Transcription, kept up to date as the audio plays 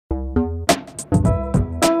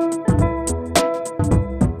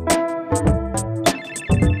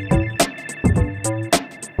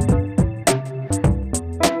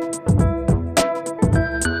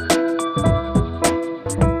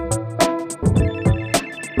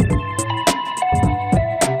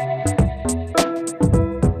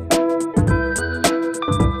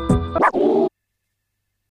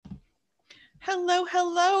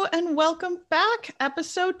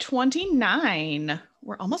episode 29.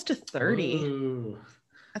 We're almost to 30. Ooh,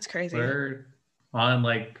 That's crazy. we're on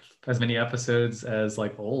like as many episodes as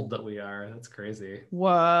like old that we are. That's crazy.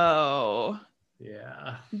 Whoa.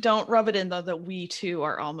 Yeah. Don't rub it in though that we too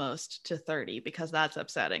are almost to 30 because that's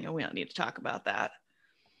upsetting and we don't need to talk about that.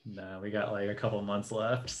 No, we got like a couple months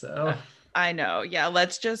left. So I know. Yeah,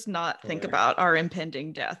 let's just not think about our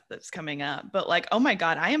impending death that's coming up. But like, oh my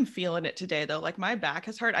God, I am feeling it today though. Like my back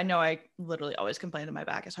has hurt. I know I literally always complain that my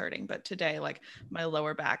back is hurting, but today, like my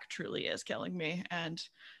lower back truly is killing me. And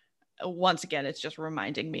once again, it's just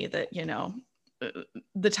reminding me that,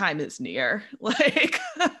 the time is near. Like,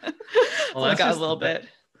 well, I got a little bit.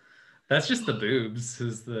 That's just the boobs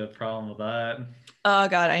is the problem with that. Oh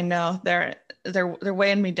God, I know. They're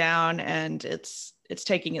weighing me down and it's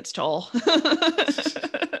taking its toll. I'm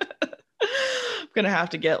gonna have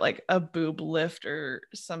to get like a boob lift or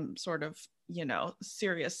some sort of,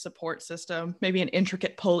 serious support system, maybe an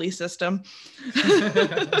intricate pulley system.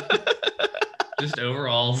 Just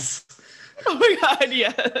overalls. Oh my God,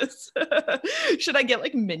 yes. Should I get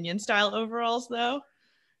like Minion style overalls though?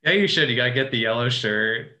 Yeah, you should. You gotta get the yellow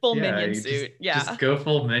shirt. Full Minion suit. Just go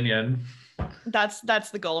full Minion. That's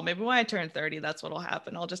the goal. Maybe when I turn 30, that's what'll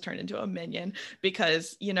happen. I'll just turn into a minion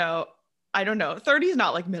because, I don't know. 30 is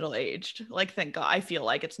not like middle-aged. Like, thank God. I feel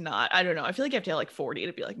like it's not. I don't know. I feel like you have to have like 40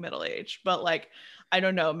 to be like middle-aged. But like, I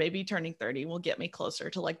don't know. Maybe turning 30 will get me closer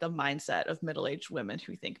to like the mindset of middle-aged women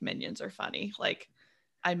who think minions are funny. Like,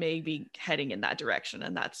 I may be heading in that direction,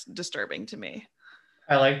 and that's disturbing to me.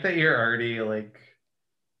 I like that you're already like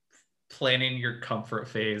planning your comfort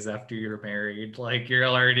phase after you're married. Like you're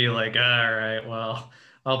already like, all right, well,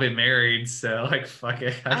 I'll be married, so like fuck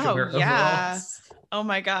it. I can wear overalls. Oh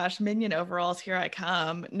my gosh, Minion overalls, here I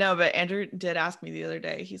come. No, but Andrew did ask me the other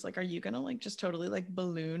day. He's like, are you gonna like just totally like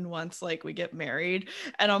balloon once like we get married?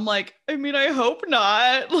 And I'm like, I mean, I hope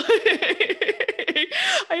not. Like,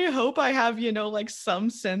 I hope I have, like some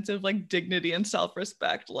sense of like dignity and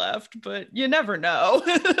self-respect left, but you never know.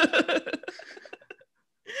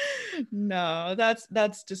 No,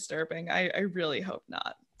 that's disturbing. I really hope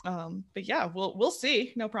not. But yeah, we'll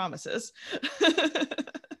see. No promises.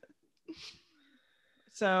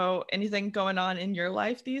 So anything going on in your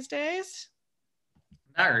life these days?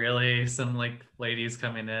 Not really. Some like ladies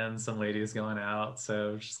coming in, some ladies going out.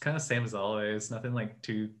 So just kind of same as always. Nothing like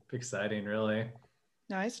too exciting, really.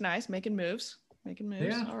 Nice. Making moves.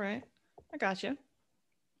 Yeah. All right. I got you.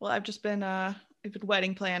 Well, I've been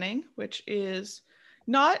wedding planning, which is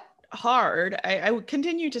not hard. I would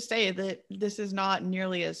continue to say that this is not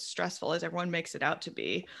nearly as stressful as everyone makes it out to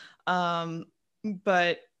be.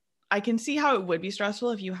 But I can see how it would be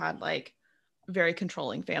stressful if you had like very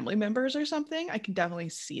controlling family members or something. I can definitely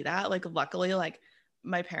see that. Like, luckily, like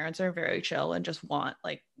my parents are very chill and just want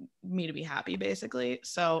like me to be happy, basically.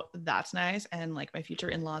 So that's nice. And like my future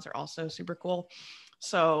in-laws are also super cool.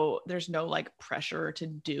 So there's no like pressure to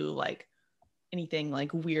do like anything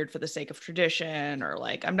like weird for the sake of tradition, or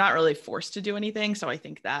like I'm not really forced to do anything. So I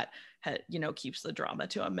think that keeps the drama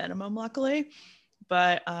to a minimum, luckily.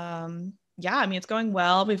 But yeah, I mean, it's going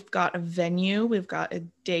well. We've got a venue, we've got a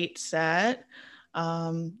date set,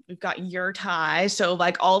 we've got yurtai. So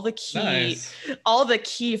like all the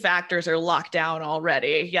key factors are locked down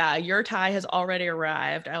already. Yeah, yurtai has already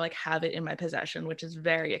arrived. I like have it in my possession, which is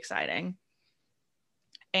very exciting.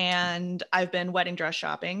 And I've been wedding dress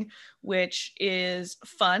shopping, which is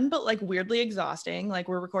fun, but like weirdly exhausting. Like,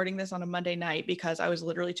 we're recording this on a Monday night because I was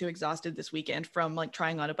literally too exhausted this weekend from like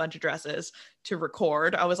trying on a bunch of dresses to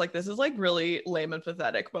record. I was like, this is like really lame and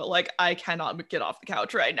pathetic, but like I cannot get off the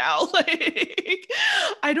couch right now. Like,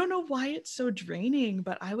 I don't know why it's so draining,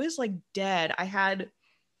 but I was like dead. I had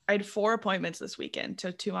 4 appointments this weekend,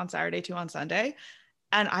 so 2 on Saturday, 2 on Sunday.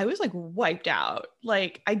 And I was like wiped out.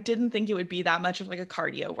 Like, I didn't think it would be that much of like a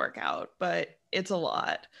cardio workout, but it's a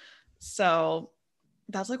lot. So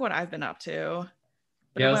that's like what I've been up to.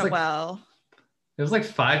 But Yeah, it went well. It was like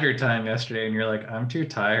 5 your time yesterday, and you're like, I'm too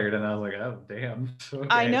tired. And I was like, oh, damn. Okay,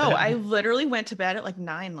 I know. Then. I literally went to bed at like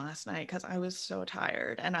 9 last night because I was so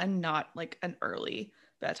tired. And I'm not like an early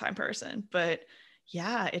bedtime person. But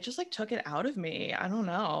yeah, it just like took it out of me. I don't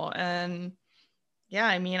know. And yeah,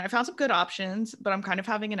 I mean, I found some good options, but I'm kind of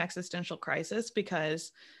having an existential crisis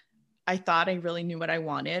because I thought I really knew what I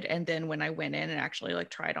wanted. And then when I went in and actually like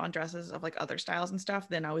tried on dresses of like other styles and stuff,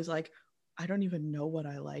 then I was like, I don't even know what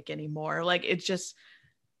I like anymore. Like, it just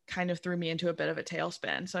kind of threw me into a bit of a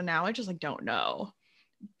tailspin. So now I just like don't know.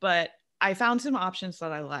 But I found some options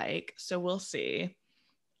that I like. So we'll see.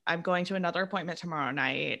 I'm going to another appointment tomorrow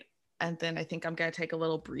night. And then I think I'm going to take a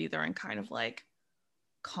little breather and kind of like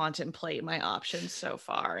contemplate my options so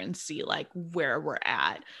far and see like where we're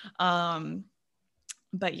at.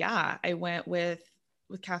 But yeah, I went with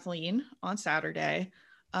Kathleen on Saturday.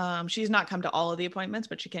 She's not come to all of the appointments,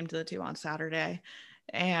 but she came to the 2 on Saturday,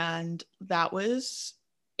 and that was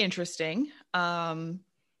interesting.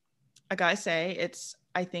 I gotta say, it's,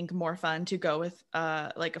 I think, more fun to go with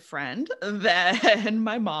like a friend than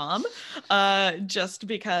my mom, just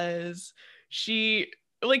because she's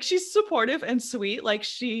supportive and sweet. Like,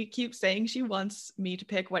 she keeps saying she wants me to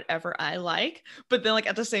pick whatever I like, but then like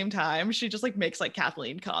at the same time she just like makes like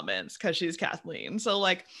Kathleen comments because she's Kathleen. So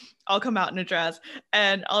like I'll come out in a dress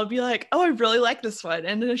and I'll be like, oh, I really like this one,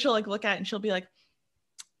 and then she'll like look at it and she'll be like,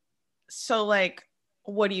 so like,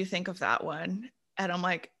 what do you think of that one? And I'm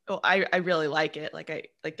like, oh, I really like it. Like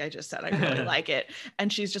I just said, I really like it.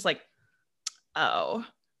 And she's just like, oh.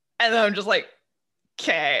 And then I'm just like,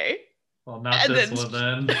 okay. Well, not and this one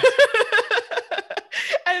then.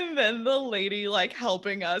 And then the lady like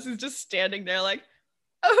helping us is just standing there like,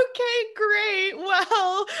 okay, great.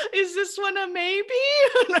 Well, is this one a maybe?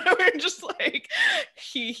 And we're just like,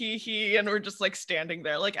 he, and we're just like standing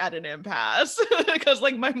there like at an impasse because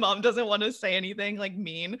like my mom doesn't want to say anything like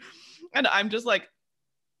mean, and I'm just like,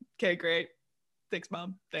 okay, great. Thanks,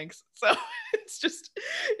 mom. Thanks. So it's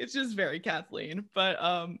just very Kathleen. But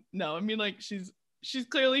no, I mean, like she's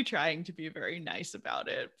clearly trying to be very nice about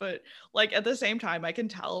it, but like at the same time I can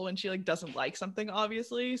tell when she like doesn't like something,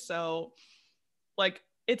 obviously. So like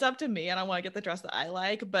it's up to me, and I want to get the dress that I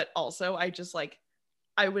like, but also I just like,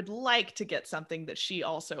 I would like to get something that she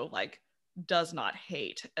also like does not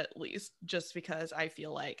hate, at least, just because I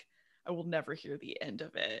feel like I will never hear the end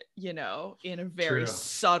of it, you know, in a very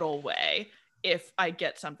subtle way. If I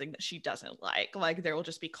get something that she doesn't like there will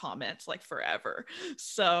just be comments like forever.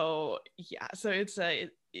 So yeah, so it's a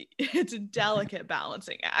delicate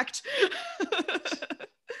balancing act.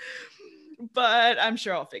 But I'm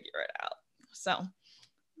sure I'll figure it out. So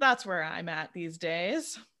that's where I'm at these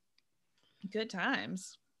days. Good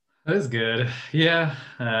times. That is good. Yeah,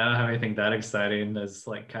 I don't have anything that exciting as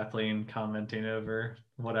like Kathleen commenting over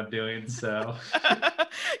what I'm doing. So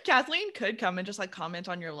Kathleen could come and just like comment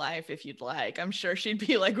on your life if you'd like. I'm sure she'd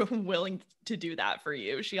be like willing to do that for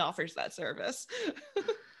you. She offers that service.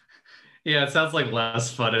 Yeah, it sounds like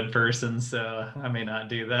less fun in person, so I may not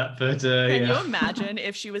do that. But can you imagine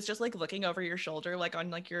if she was just like looking over your shoulder, like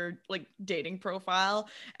on like your like dating profile,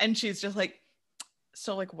 and she's just like,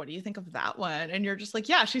 so like, what do you think of that one? And you're just like,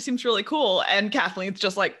 yeah, she seems really cool. And Kathleen's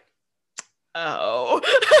just like, oh.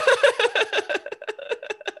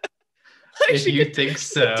 Like, if you think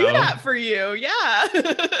so, do that for you. Yeah.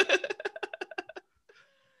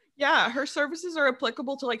 Yeah, her services are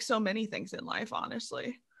applicable to like so many things in life,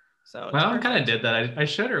 honestly. So my mom kind of did that. I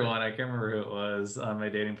showed her one. I can't remember who it was on my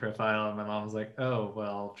dating profile, and my mom was like, oh,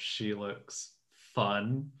 well, she looks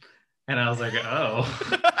fun. And I was like, oh,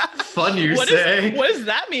 fun, you say? What does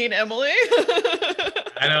that mean, Emily?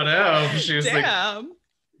 I don't know. She was damn. Like,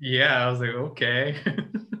 yeah, I was like, okay.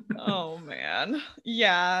 Oh, man.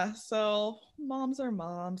 Yeah. So moms are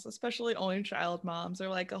moms, especially only child moms are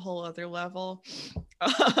like a whole other level.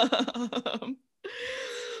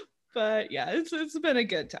 But yeah, it's been a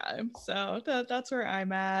good time. So that's where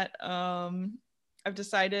I'm at. I've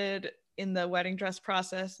decided in the wedding dress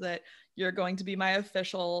process that you're going to be my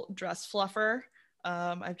official dress fluffer.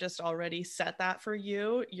 I've just already set that for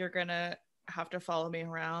you. You're gonna have to follow me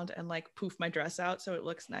around and like poof my dress out so it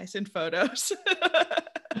looks nice in photos.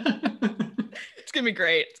 It's gonna be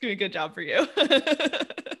great. It's gonna be a good job for you.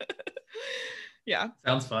 Yeah,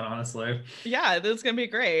 sounds fun, honestly. Yeah, this is gonna be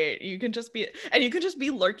great. You can just be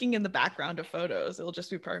lurking in the background of photos. It'll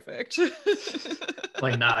just be perfect.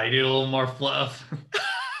 Like, nah, you do a little more fluff.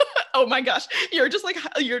 Oh my gosh, you're just like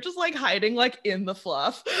hiding like in the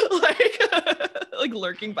fluff, like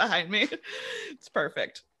lurking behind me. It's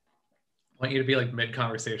perfect. I want you to be like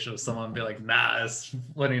mid-conversation with someone and be like, nah, it's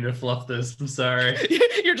wanting to fluff this. I'm sorry.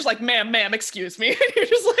 You're just like, ma'am, excuse me. You're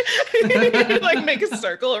just like make a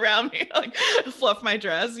circle around me, like fluff my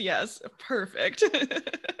dress. Yes, perfect.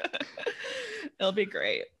 It'll be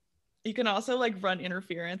great. You can also like run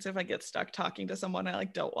interference if I get stuck talking to someone I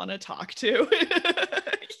like don't want to talk to.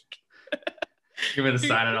 Give me the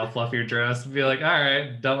sign and I'll fluff your dress and be like, all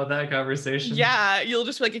right, done with that conversation. Yeah, you'll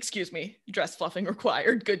just be like, excuse me, dress fluffing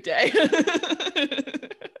required. Good day.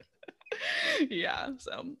 Yeah,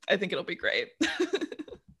 so I think it'll be great.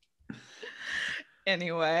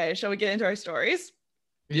 Anyway, shall we get into our stories?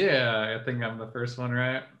 Yeah, I think I'm the first one,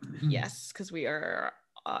 right? Yes, because we are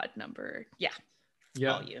odd number. Yeah.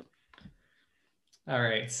 Yeah. All you. All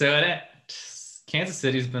right. So Kansas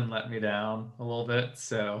City's been letting me down a little bit.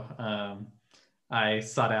 So I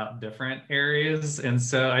sought out different areas. And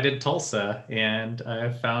so I did Tulsa and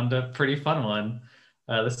I found a pretty fun one.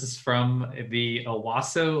 This is from the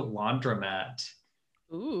Owasso Laundromat.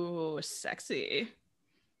 Ooh, sexy.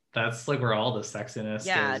 That's like where all the sexiness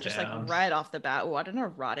Yeah, goes just like down. right off the bat, what an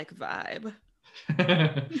erotic vibe.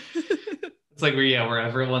 It's like where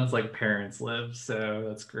everyone's like parents live. So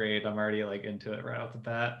that's great. I'm already like into it right off the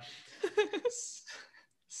bat.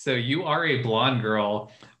 So you are a blonde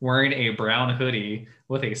girl wearing a brown hoodie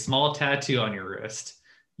with a small tattoo on your wrist.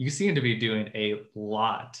 You seem to be doing a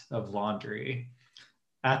lot of laundry.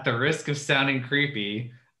 At the risk of sounding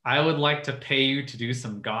creepy, I would like to pay you to do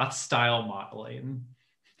some goth style modeling.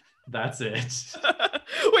 That's it.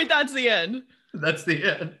 Wait, that's the end. That's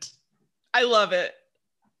the end. I love it.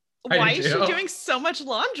 I Why is she do. doing so much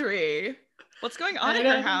laundry? What's going on I in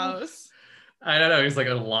her know. house? I don't know. He's like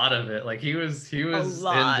a lot of it. Like he was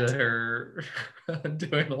lot. into her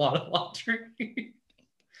doing a lot of laundry.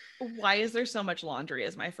 Why is there so much laundry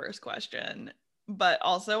is my first question. But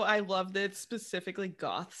also I love that it's specifically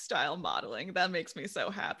goth style modeling. That makes me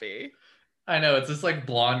so happy. I know, it's this like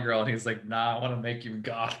blonde girl, and he's like, nah, I want to make you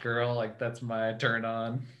goth girl. Like that's my turn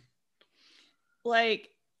on. Like,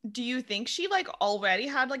 do you think she like already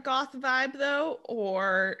had like goth vibe though?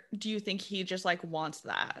 Or do you think he just like wants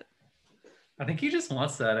that? I think he just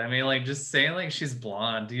wants that. I mean, like just saying like she's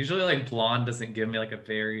blonde. Usually like blonde doesn't give me like a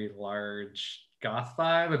very large goth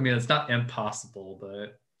vibe. I mean, it's not impossible,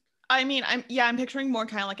 but I mean, I'm picturing more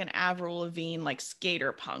kind of like an Avril Lavigne like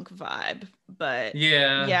skater punk vibe, but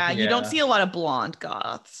yeah, yeah, you don't see a lot of blonde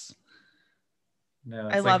goths. No,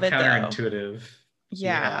 I it's love like it though. counterintuitive.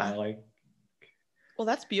 Yeah. Like Well,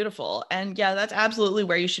 that's beautiful. And yeah, that's absolutely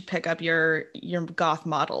where you should pick up your goth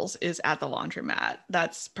models is at the laundromat.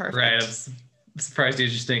 That's right. perfect. I'm surprised you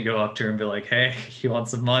just didn't go up to her and be like, hey, you want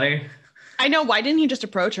some money? I know. Why didn't he just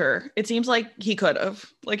approach her? It seems like he could have.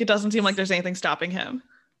 Like, it doesn't seem like there's anything stopping him.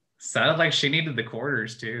 Sounded like she needed the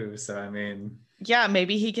quarters too. So I mean, Yeah,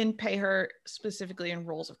 maybe he can pay her specifically in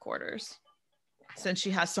rolls of quarters since she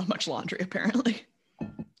has so much laundry, apparently. I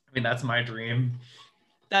mean, that's my dream.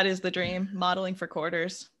 That is the dream. Modeling for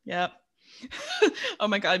quarters. Yep. Oh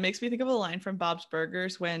my God. It makes me think of a line from Bob's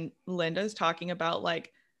Burgers when Linda's talking about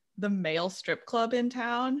like the male strip club in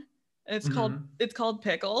town. It's called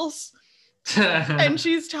Pickles. And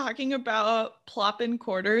she's talking about plopping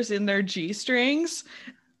quarters in their G-strings.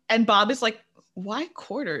 And Bob is like, why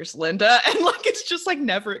quarters, Linda? And like, it's just like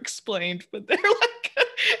never explained, but they're like,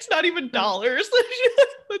 it's not even dollars.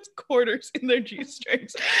 It's quarters in their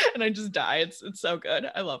G-strings. And I just die. It's so good.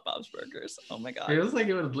 I love Bob's Burgers. Oh my God. It was like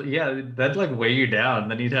it would, yeah, that'd like weigh you down.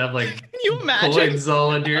 Then you'd have like Can you imagine? coins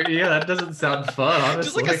all in your, yeah, that doesn't sound fun, honestly.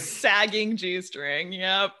 Just like a sagging G-string.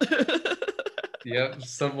 Yep. Yep.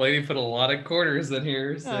 Some lady put a lot of quarters in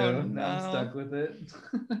here, so Oh, now I'm no. stuck with it.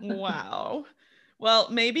 Wow. Well,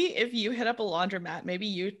 maybe if you hit up a laundromat, maybe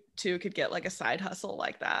you too could get like a side hustle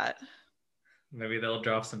like that. Maybe they'll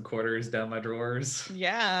drop some quarters down my drawers.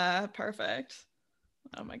 Yeah, perfect.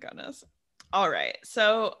 Oh my goodness. All right.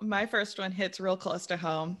 So my first one hits real close to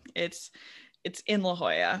home. It's in La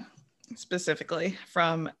Jolla, specifically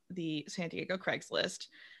from the San Diego Craigslist.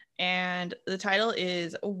 And the title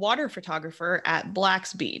is Water Photographer at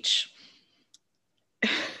Black's Beach.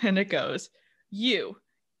 And it goes, you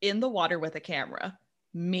in the water with a camera,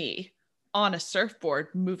 me on a surfboard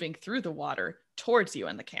moving through the water towards you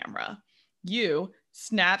and the camera. You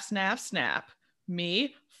snap, snap, snap.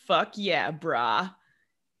 Me, fuck yeah, brah.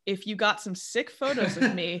 If you got some sick photos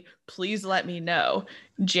of me, please let me know.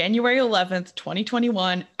 January 11th,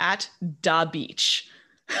 2021 at Da Beach.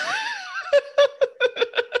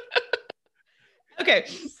 Okay,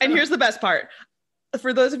 and here's the best part.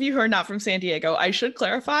 For those of you who are not from San Diego, I should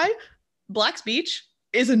clarify, Black's Beach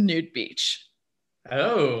is a nude beach.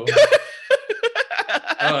 Oh.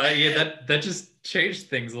 Yeah, that just changed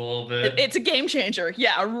things a little bit. It's a game changer.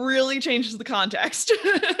 Yeah, it really changes the context.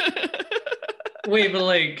 Wait, but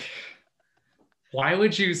like, why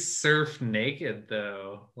would you surf naked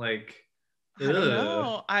though? Like,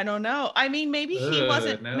 I don't know. I mean, maybe he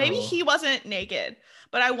wasn't naked,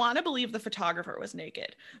 but I want to believe the photographer was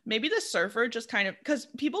naked. Maybe the surfer just kind of, because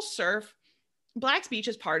people surf. Black's Beach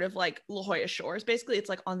is part of like La Jolla Shores. Basically, it's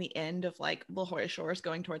like on the end of like La Jolla Shores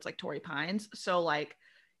going towards like Torrey Pines. So like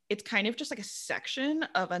it's kind of just like a section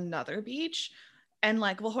of another beach. And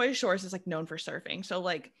like La Jolla Shores is like known for surfing. So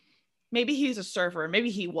like maybe he's a surfer, maybe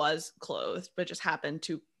he was clothed, but just happened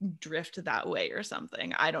to drift that way or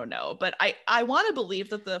something. I don't know. But I want to believe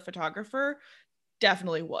that the photographer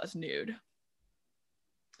definitely was nude.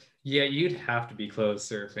 Yeah, you'd have to be clothes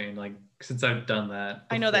surfing, like since I've done that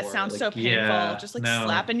I know that before. sounds Like, so painful. yeah, Just like no.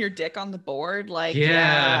 slapping your dick on the board. Like, Yeah, no,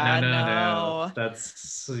 yeah, no, no. no.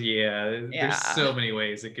 That's yeah. There's Yeah. so many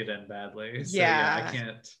ways it could end badly. So yeah,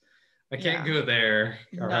 Yeah. I can't Yeah. go there,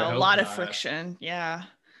 or I No, a hope lot of not. friction. Yeah.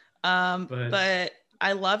 But But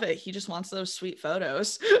I love it. He just wants those sweet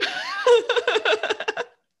photos.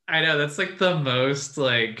 I know that's like the most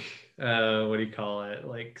like what do you call it?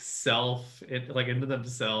 Like like into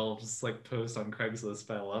themselves like post on Craigslist,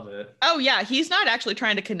 but I love it. Oh yeah, he's not actually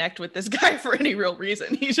trying to connect with this guy for any real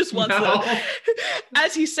reason. He just wants No.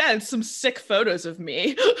 as he said, some sick photos of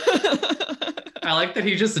me. I like that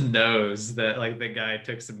he just knows that like the guy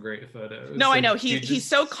took some great photos. No, I know. Like he He's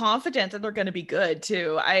so just confident that they're going to be good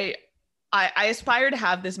too. I aspire to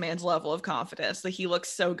have this man's level of confidence that he looks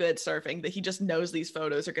so good surfing that he just knows these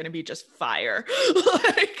photos are going to be just fire.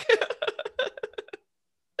 Like,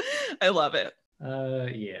 I love it.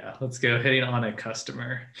 yeah, let's go hitting on a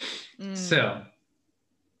customer. So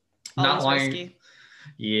not Always long risky.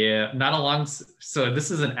 yeah, not a long so this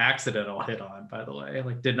is an accidental hit on, by the way.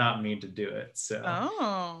 Like did not mean to do it. So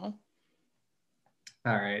Oh.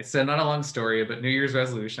 all right. So not a long story, but New Year's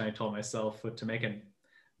resolution I told myself was to make an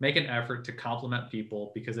effort to compliment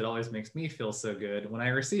people because it always makes me feel so good when I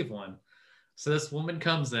receive one. So this woman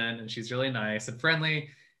comes in and she's really nice and friendly.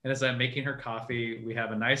 And as I'm making her coffee, we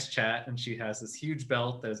have a nice chat and she has this huge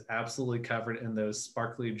belt that is absolutely covered in those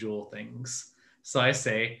sparkly jewel things. So I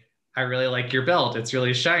say, I really like your belt. It's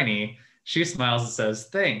really shiny. She smiles and says,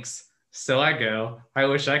 thanks. So I go, I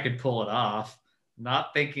wish I could pull it off,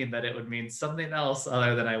 not thinking that it would mean something else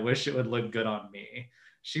other than I wish it would look good on me.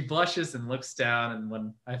 She blushes and looks down. And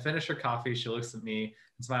when I finish her coffee, she looks at me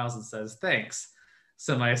and smiles and says, thanks.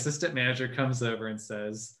 So my assistant manager comes over and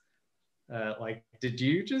says, like, did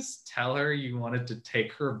you just tell her you wanted to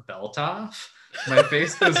take her belt off? My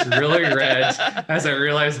face was really red as I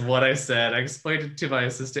realized what I said. I explained it to my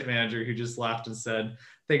assistant manager who just laughed and said,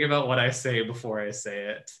 think about what I say before I say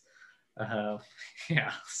it.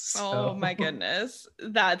 Yeah. Oh my goodness.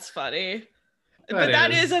 That's funny. That But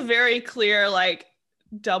that is is. a very clear, like,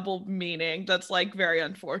 double meaning that's like very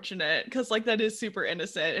unfortunate because like that is super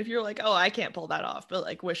innocent if you're like, oh, I can't pull that off but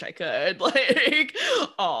like wish I could. Like,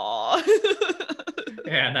 aw.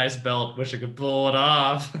 Yeah, nice belt, wish I could pull it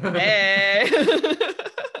off. Hey.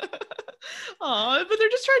 Aw, but they're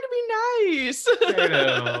just trying to be nice. I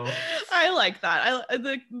know. I like that.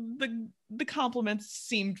 The compliments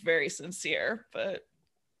seemed very sincere, but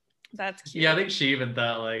that's cute. Yeah, I think she even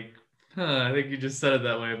thought like, I think you just said it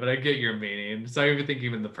that way, but I get your meaning. So I even think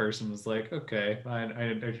even the person was like, okay, I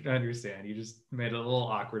understand. You just made it a little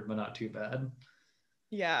awkward, but not too bad.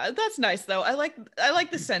 Yeah, that's nice though. I like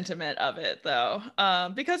the sentiment of it though,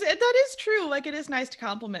 because that is true. Like, it is nice to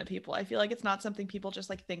compliment people. I feel like it's not something people just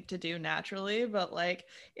like think to do naturally, but like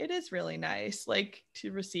it is really nice like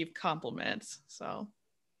to receive compliments. So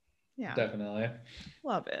yeah, Definitely.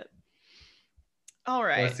 love it. All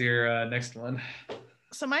right. What's your next one?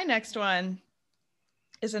 So my next one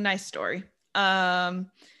is a nice story. It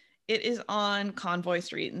is on Convoy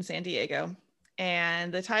Street in San Diego.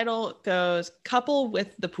 And the title goes, Couple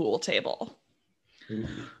with the Pool Table. Ooh.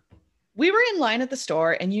 We were in line at the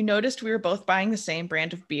store and you noticed we were both buying the same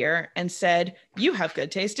brand of beer and said, you have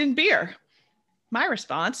good taste in beer. My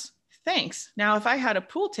response, thanks. Now, if I had a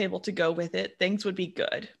pool table to go with it, things would be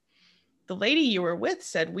good. The lady you were with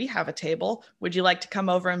said, we have a table. Would you like to come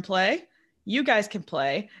over and play? You guys can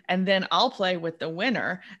play, and then I'll play with the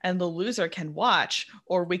winner, and the loser can watch,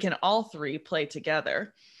 or we can all three play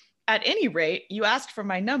together. At any rate, you asked for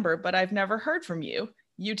my number, but I've never heard from you.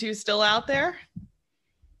 You two still out there?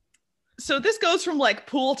 So this goes from like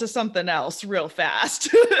pool to something else real fast.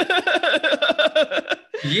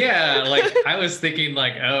 Yeah, like I was thinking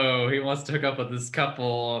like, oh, he wants to hook up with this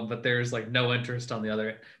couple, but there's like no interest on the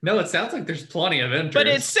other. No, it sounds like there's plenty of interest. But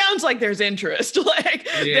it sounds like there's interest. Like,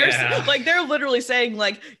 yeah. they're literally saying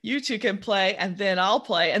like, you two can play and then I'll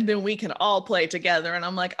play and then we can all play together. And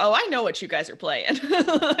I'm like, oh, I know what you guys are playing.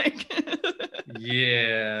 Like,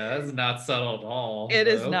 yeah, that's not subtle at all. it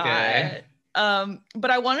is okay. not.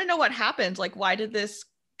 But I want to know what happened. Like, why did this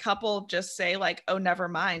couple just say like, oh, never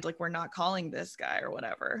mind, like we're not calling this guy or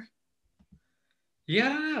whatever?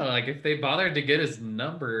 Yeah, like if they bothered to get his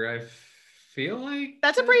number, I feel like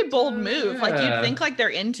that's a pretty bold move. Yeah. Like, you'd think like they're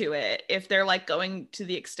into it if they're like going to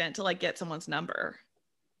the extent to like get someone's number.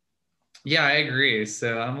 Yeah, I agree.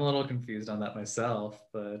 So I'm a little confused on that myself,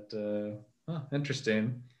 but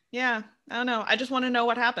interesting. Yeah, I don't know. I just want to know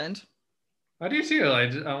what happened. I do too. I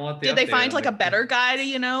want the Did they update find on like a better guy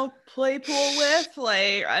to, play pool with?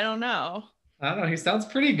 Like, I don't know. I don't know. He sounds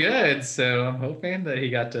pretty good, so I'm hoping that he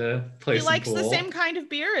got to play He some likes the same pool. kind of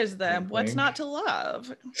beer as them. Wink, What's wink. not to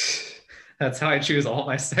love? That's how I choose all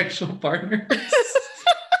my sexual partners.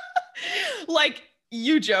 Like,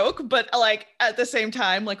 you joke, but like at the same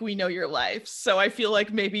time, like we know your life. So I feel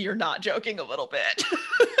like maybe you're not joking a little bit.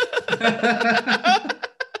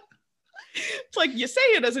 It's like you say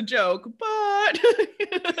it as a joke, but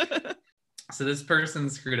So this person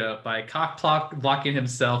screwed up by blocking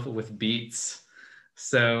himself with beets.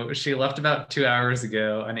 So she left about 2 hours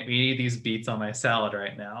ago, and I'm eating these beets on my salad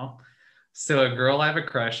right now. So a girl I have a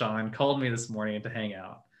crush on called me this morning to hang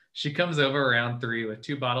out. She comes over around 3 with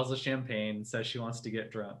 2 bottles of champagne and says she wants to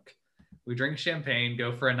get drunk. We drink champagne,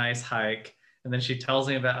 go for a nice hike, and then she tells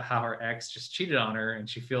me about how her ex just cheated on her and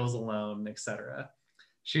she feels alone, etc.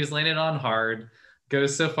 She's laying it on hard,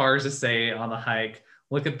 goes so far as to say on the hike,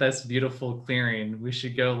 look at this beautiful clearing. We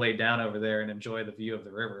should go lay down over there and enjoy the view of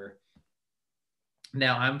the river.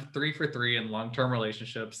 Now, I'm 3 for 3 in long term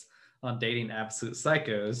relationships on dating absolute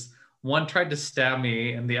psychos. One tried to stab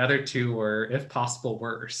me, and the other two were, if possible,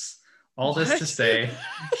 worse. All this to what? say,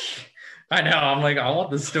 I know, I'm like, I want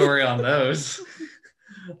the story on those.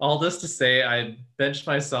 All this to say, I benched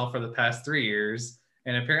myself for the past 3 years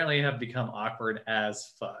and apparently have become awkward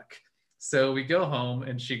as fuck. So we go home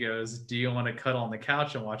and she goes, do you want to cuddle on the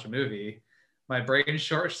couch and watch a movie? My brain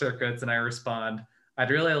short circuits and I respond, I'd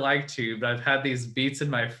really like to, but I've had these beets in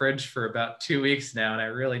my fridge for about 2 weeks now and I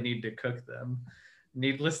really need to cook them.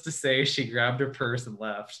 Needless to say, she grabbed her purse and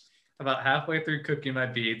left. About halfway through cooking my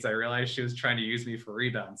beets, I realized she was trying to use me for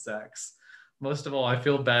rebound sex. Most of all, I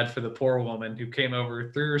feel bad for the poor woman who came over,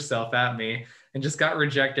 threw herself at me, and just got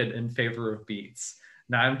rejected in favor of beets.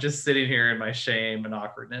 Now I'm just sitting here in my shame and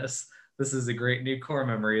awkwardness. This is a great new core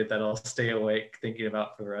memory that I'll stay awake thinking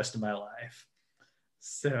about for the rest of my life.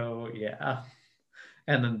 So, yeah.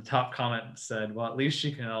 And then the top comment said, well, at least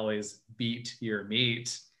you can always beat your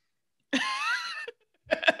meat.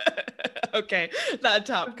 Okay, that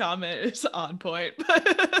top comment is on point.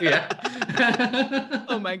 Yeah.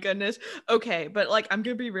 Oh my goodness. Okay, but like I'm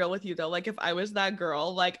gonna be real with you though. Like if I was that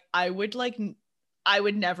girl, like I would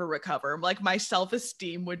never recover. Like my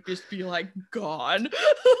self-esteem would just be like gone.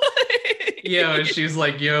 Yeah, and she's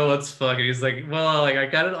like, yo, let's fuck. And he's like, well, like I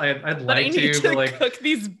got it. I'd But I like need to, to but like cook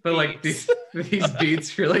these but like beets. these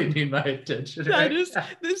beats really need my attention. That Right is now.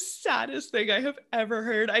 the saddest thing I have ever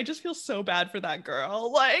heard. I just feel so bad for that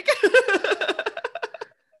girl. Like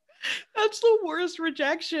that's the worst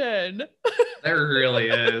rejection. That really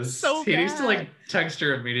is. So He needs to bad. like text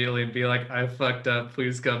her immediately and be like, I fucked up,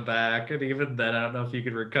 please come back. And even then, I don't know if you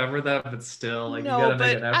could recover that, but still, like you No, gotta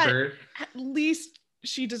make but an effort. at least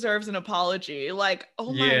she deserves an apology. Like,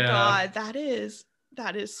 oh my Yeah. God, that is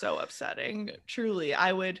so upsetting. Truly,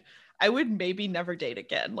 I would maybe never date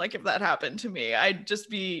again. Like if that happened to me, I'd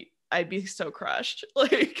be so crushed.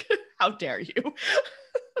 Like, how dare you?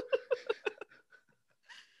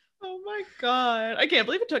 Oh my God. I can't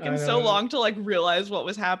believe it took him I so know. long to like realize what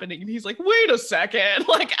was happening. And he's like, wait a second,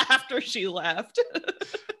 like after she left.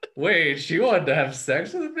 Wait, she wanted to have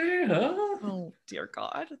sex with me, huh? Oh dear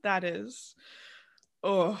God.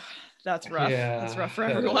 Oh, that's rough. That's Yeah, rough for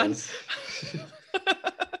it everyone. is.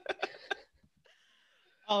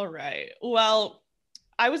 All right. Well,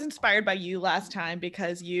 I was inspired by you last time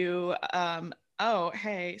because you oh,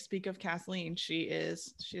 hey, speak of Kathleen, she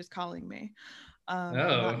is calling me. Not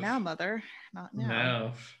Oh, now, mother. Not now.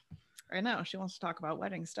 no. I know she wants to talk about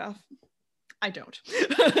wedding stuff. I don't.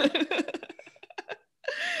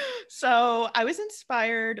 So I was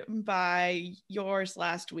inspired by yours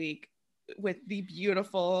last week with the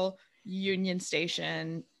beautiful Union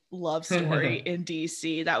Station love story in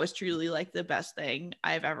DC. That was truly like the best thing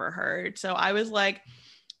I've ever heard. So I was like,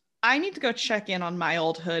 I need to go check in on my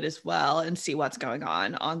old hood as well and see what's going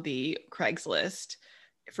on the Craigslist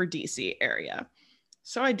for DC area.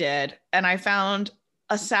 So I did, and I found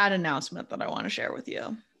a sad announcement that I want to share with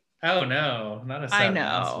you. Oh no, not a I sad know.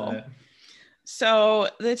 announcement. So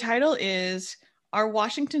the title is Our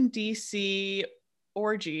Washington, D.C.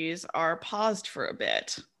 Orgies Are Paused for a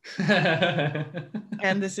Bit.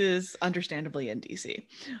 And this is understandably in DC.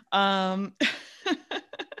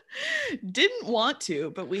 Didn't want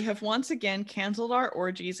to, but we have once again canceled our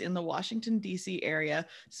orgies in the Washington, D.C. area,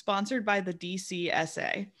 sponsored by the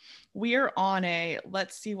DCSA. We are on a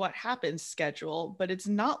let's see what happens schedule, but it's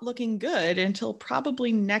not looking good until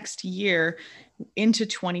probably next year into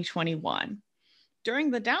 2021.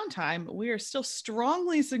 During the downtime, we are still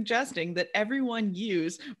strongly suggesting that everyone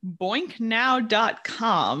use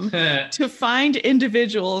boinknow.com to find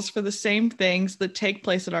individuals for the same things that take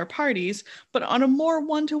place at our parties, but on a more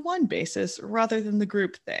one-to-one basis rather than the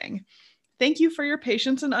group thing. Thank you for your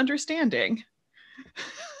patience and understanding.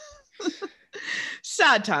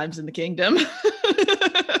 Sad times in the kingdom.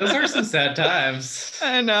 Those are some sad times.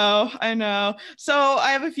 I know. So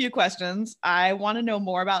I have a few questions. I want to know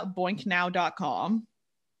more about boinknow.com.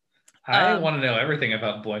 I want to know everything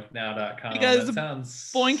about boinknow.com. Because that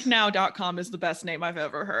sounds... boinknow.com is the best name I've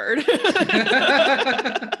ever heard.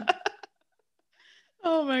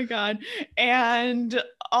 Oh my God. And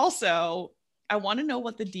also, I want to know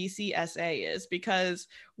what the DCSA is, because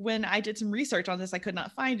when I did some research on this, I could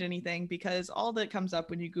not find anything, because all that comes up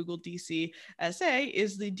when you Google DCSA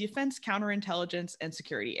is the Defense Counterintelligence and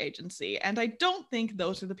Security Agency. And I don't think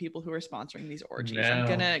those are the people who are sponsoring these orgies. No. I'm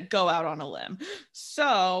going to go out on a limb.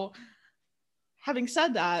 So having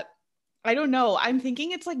said that, I don't know. I'm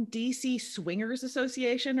thinking it's like DC Swingers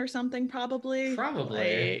Association or something, probably.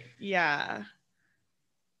 Probably. Yeah.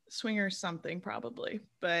 Swingers something, probably.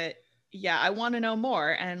 But yeah, I want to know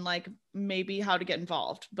more, and like maybe how to get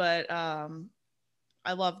involved. But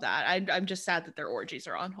I love that. I'm just sad that their orgies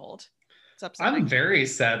are on hold. It's upsetting. I'm very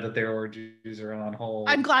sad that their orgies are on hold.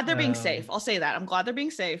 I'm glad they're being safe. I'll say that. I'm glad they're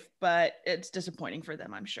being safe, but it's disappointing for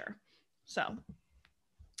them, I'm sure. So,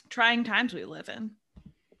 trying times we live in.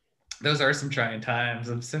 Those are some trying times.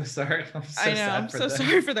 I'm so sorry. I'm so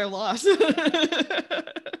sorry for their loss.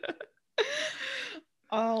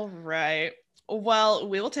 All right. Well,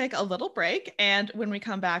 we will take a little break, and when we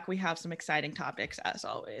come back, we have some exciting topics as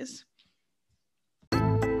always.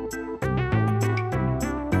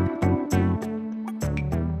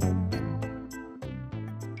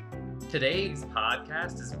 Today's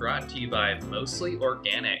podcast is brought to you by Mostly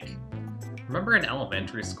Organic. Remember in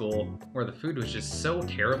elementary school where the food was just so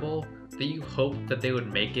terrible that you hoped that they would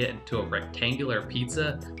make it into a rectangular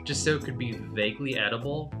pizza just so it could be vaguely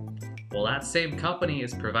edible? Well, that same company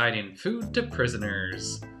is providing food to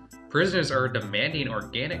prisoners. Prisoners are demanding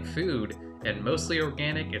organic food, and Mostly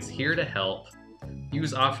Organic is here to help.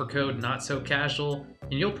 Use offer code NOTSOCASUAL,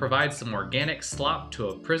 and you'll provide some organic slop to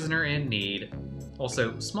a prisoner in need.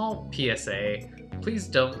 Also, small PSA, please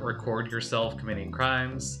don't record yourself committing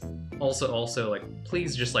crimes. Also, like,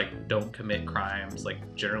 please just, like, don't commit crimes,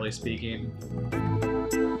 like, generally speaking.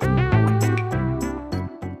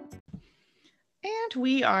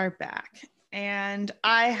 We are back, and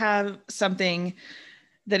I have something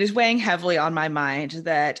that is weighing heavily on my mind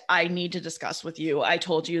that I need to discuss with you. I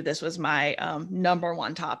told you this was my number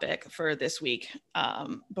one topic for this week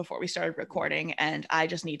before we started recording, and I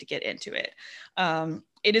just need to get into it.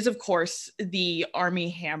 It is, of course, the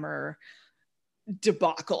Armie Hammer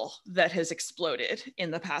debacle that has exploded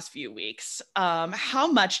in the past few weeks. How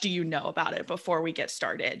much do you know about it before we get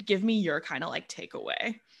started? Give me your kind of like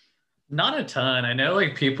takeaway. Not a ton. I know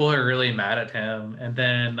like people are really mad at him. And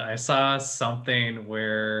then I saw something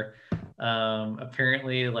where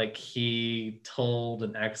apparently like he told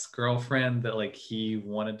an ex-girlfriend that like he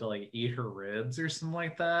wanted to like eat her ribs or something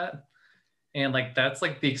like that. And like that's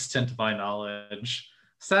like the extent of my knowledge.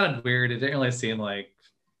 Sounded weird. It didn't really seem like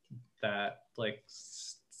that like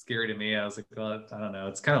scary to me. I was like, well, I don't know.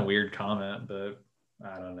 It's kind of weird comment, but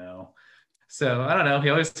I don't know. So I don't know. He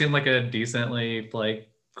always seemed like a decently like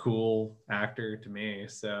cool actor to me,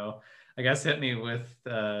 so I guess hit me with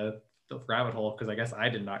the rabbit hole, because I guess I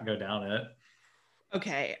did not go down it.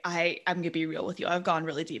 Okay, I'm gonna be real with you. I've gone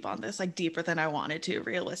really deep on this, like deeper than I wanted to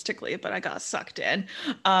realistically, but I got sucked in.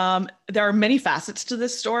 There are many facets to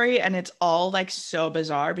this story, and it's all like so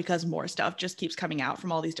bizarre because more stuff just keeps coming out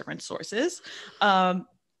from all these different sources. So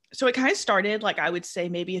it kind of started like I would say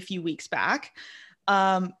maybe a few weeks back.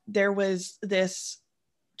 There was this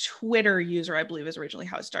Twitter user, I believe is originally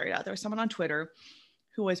how it started out. There was someone on Twitter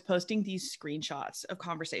who was posting these screenshots of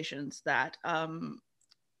conversations that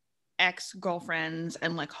ex-girlfriends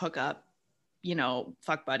and like hookup,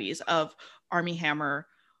 fuck buddies of Armie Hammer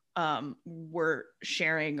were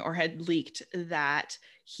sharing or had leaked, that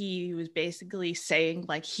he was basically saying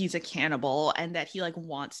like he's a cannibal and that he like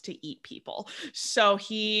wants to eat people. So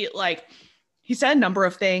he said a number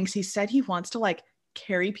of things. He said he wants to like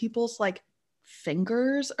carry people's like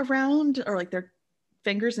fingers around, or like their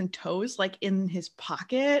fingers and toes like in his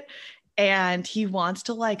pocket, and he wants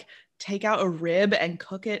to like take out a rib and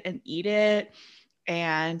cook it and eat it.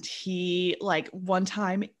 And he like one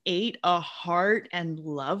time ate a heart and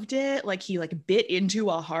loved it. Like he like bit into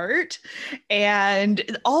a heart,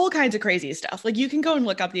 and all kinds of crazy stuff. Like you can go and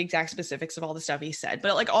look up the exact specifics of all the stuff he said,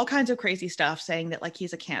 but like all kinds of crazy stuff saying that like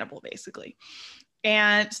he's a cannibal basically.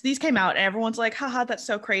 And so these came out and everyone's like, haha, that's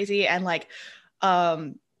so crazy. And like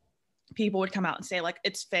people would come out and say like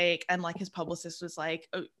it's fake, and like his publicist was like,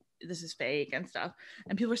 oh, this is fake and stuff,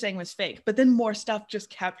 and people were saying it was fake. But then more stuff just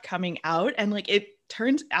kept coming out, and like it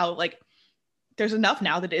turns out like there's enough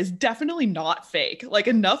now that is definitely not fake. Like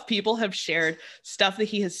enough people have shared stuff that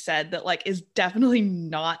he has said that like is definitely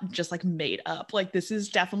not just like made up. Like this is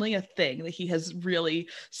definitely a thing that he has really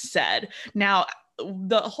said. Now,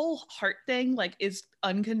 the whole heart thing like is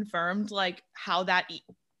unconfirmed, like how that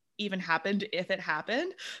even happened, if it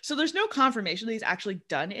happened. So there's no confirmation that he's actually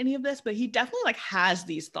done any of this, but he definitely like has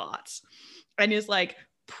these thoughts and is like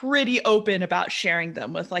pretty open about sharing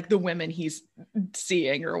them with like the women he's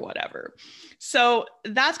seeing or whatever. So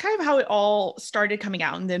that's kind of how it all started coming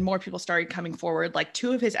out. And then more people started coming forward. Like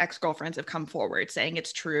 2 of his ex-girlfriends have come forward saying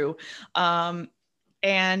it's true. And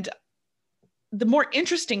the more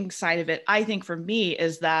interesting side of it, I think for me,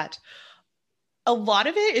 is that a lot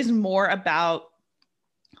of it is more about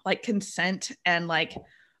like consent and like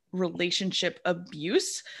relationship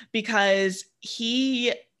abuse, because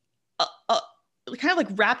he kind of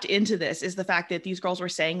like wrapped into this is the fact that these girls were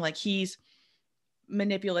saying like he's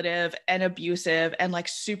manipulative and abusive and like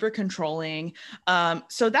super controlling.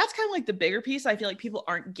 So that's kind of like the bigger piece I feel like people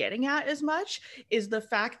aren't getting at as much, is the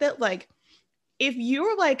fact that like if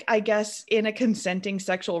you're like, I guess, in a consenting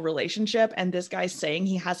sexual relationship and this guy's saying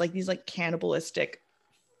he has like these like cannibalistic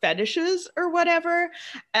fetishes or whatever,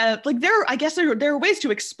 like I guess there are ways to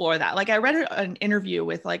explore that. Like I read an interview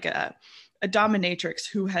with like a dominatrix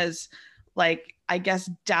who has like, I guess,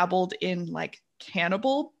 dabbled in like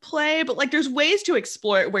cannibal play, but like there's ways to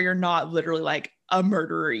explore it where you're not literally like a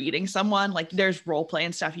murderer eating someone. Like there's role play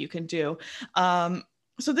and stuff you can do.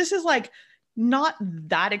 So this is like not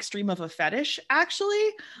that extreme of a fetish actually,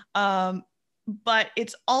 but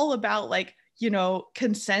it's all about like, you know,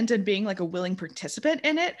 consent and being like a willing participant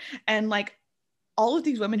in it. And like all of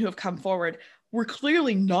these women who have come forward were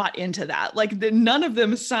clearly not into that. Like none of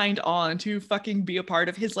them signed on to fucking be a part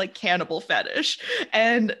of his like cannibal fetish.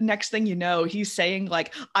 And next thing you know, he's saying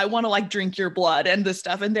like, I want to like drink your blood and this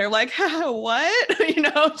stuff. And they're like, what? You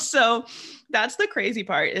know? So that's the crazy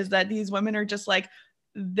part, is that these women are just like,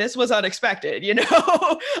 this was unexpected, you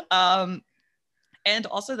know? And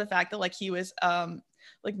also the fact that like he was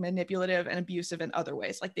like manipulative and abusive in other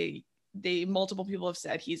ways. Like they multiple people have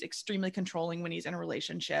said he's extremely controlling when he's in a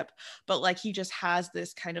relationship, but like he just has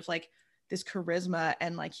this kind of like this charisma,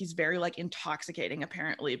 and like he's very like intoxicating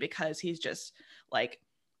apparently, because he's just like,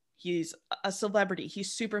 he's a celebrity,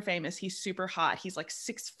 he's super famous, he's super hot, he's like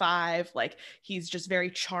 6'5", like he's just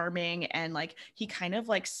very charming, and like he kind of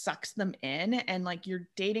like sucks them in, and like you're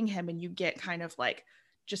dating him and you get kind of like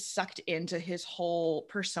just sucked into his whole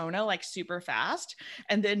persona like super fast.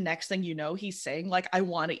 And then next thing you know, he's saying like, I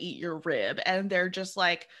want to eat your rib. And they're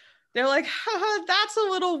like, haha, that's a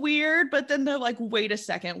little weird. But then they're like, wait a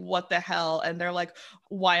second, what the hell? And they're like,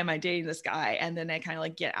 why am I dating this guy? And then they kind of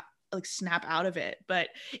like get like snap out of it. But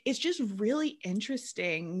it's just really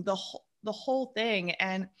interesting, the whole thing.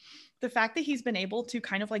 And the fact that he's been able to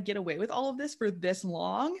kind of like get away with all of this for this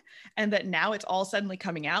long, and that now it's all suddenly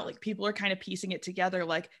coming out, like people are kind of piecing it together,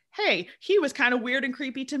 like, hey, he was kind of weird and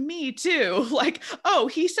creepy to me too. Like, oh,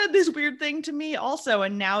 he said this weird thing to me also.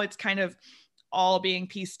 And now it's kind of all being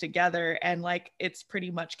pieced together, and like it's pretty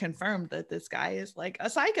much confirmed that this guy is like a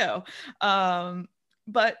psycho.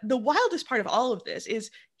 But the wildest part of all of this is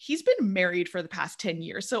he's been married for the past 10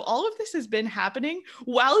 years. So all of this has been happening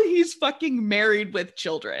while he's fucking married with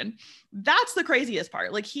children. That's the craziest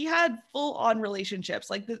part. Like he had full on relationships.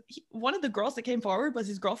 Like one of the girls that came forward was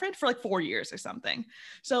his girlfriend for like 4 years or something.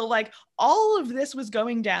 So like all of this was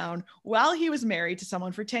going down while he was married to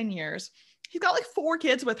someone for 10 years. He's got like 4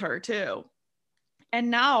 kids with her too. And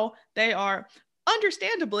now they are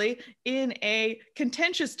understandably in a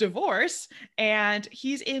contentious divorce, and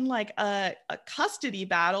he's in like a custody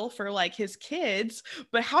battle for like his kids.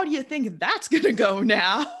 But how do you think that's gonna go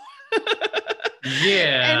now?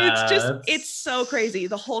 Yeah. And it's so crazy.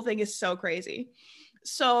 The whole thing is so crazy.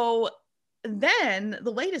 So then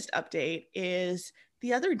the latest update is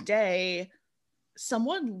the other day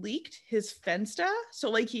someone leaked his Finsta. So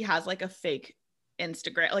like he has like a fake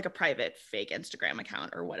Instagram, like a private fake Instagram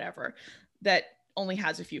account or whatever, that only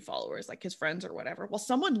has a few followers, like his friends or whatever. Well,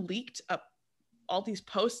 someone leaked up all these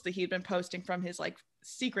posts that he'd been posting from his like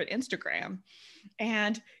secret Instagram.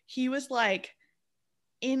 And he was like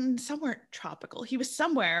in somewhere tropical. He was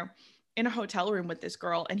somewhere in a hotel room with this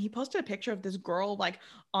girl, and he posted a picture of this girl like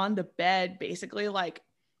on the bed, basically like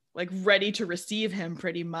ready to receive him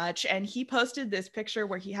pretty much. And he posted this picture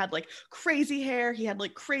where he had like crazy hair, he had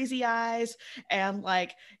like crazy eyes, and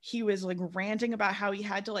like he was like ranting about how he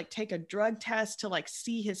had to like take a drug test to like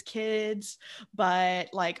see his kids, but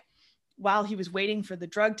like while he was waiting for the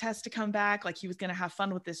drug test to come back, like he was going to have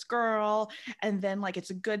fun with this girl. And then like,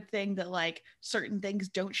 it's a good thing that like certain things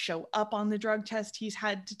don't show up on the drug test he's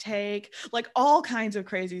had to take, like all kinds of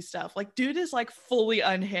crazy stuff. Like dude is like fully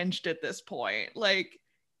unhinged at this point. Like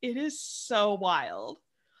it is so wild.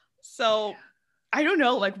 So I don't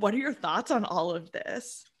know, like, what are your thoughts on all of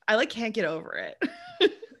this? I like can't get over it.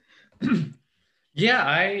 Yeah,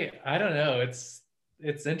 I don't know. It's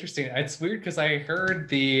interesting. It's weird because I heard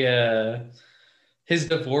the his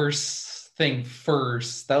divorce thing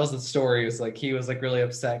first. That was the story. It was like he was like really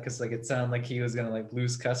upset because like it sounded like he was gonna like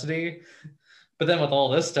lose custody. But then with all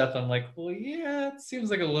this stuff, I'm like, well, yeah, it seems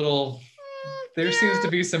like a little. There seems to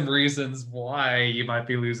be some reasons why you might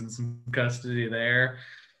be losing some custody there.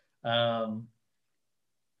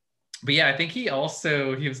 But yeah, I think he was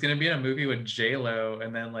going to be in a movie with J-Lo,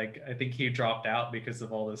 and then like I think he dropped out because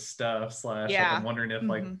of all this stuff. Slash, like, I'm wondering if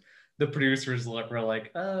like the producers were like,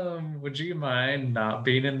 would you mind not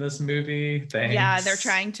being in this movie? Thanks. Yeah, they're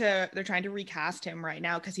trying to recast him right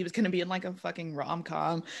now because he was going to be in like a fucking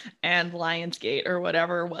rom-com, and Lionsgate or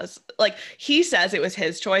whatever was like, he says it was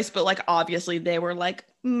his choice, but like obviously they were like,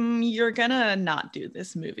 you're gonna not do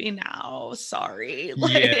this movie now, sorry.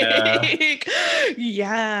 Like,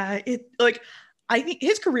 yeah, it like I think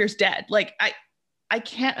his career's dead. Like I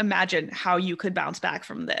can't imagine how you could bounce back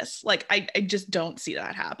from this. Like, I just don't see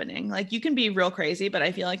that happening. Like, you can be real crazy, but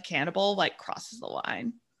I feel like Cannibal like crosses the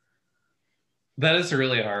line. That is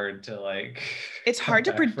really hard to like. It's hard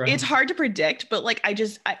to predict, but like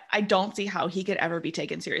I don't see how he could ever be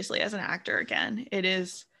taken seriously as an actor again. It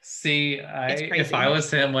is. See, if I was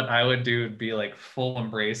him, what I would do would be like full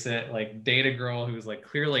embrace it, like date a girl who's like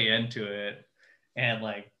clearly into it, and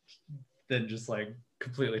like then just like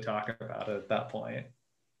completely talk about it at that point.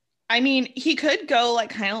 I mean, he could go like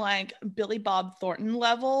kind of like Billy Bob Thornton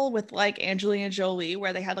level with like Angelina Jolie,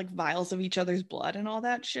 where they had like vials of each other's blood and all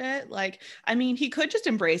that shit. Like, I mean, he could just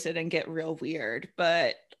embrace it and get real weird,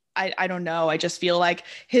 but I don't know. I just feel like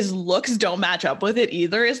his looks don't match up with it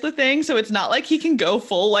either is the thing. So it's not like he can go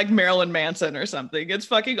full like Marilyn Manson or something. It's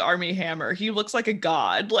fucking Armie Hammer. He looks like a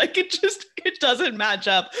god. Like it doesn't match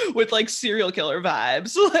up with like serial killer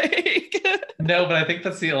vibes. Like no, but I think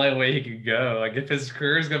that's the only way he could go. Like if his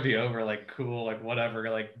career is gonna be over, like cool, like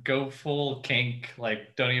whatever, like go full kink,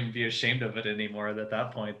 like don't even be ashamed of it anymore at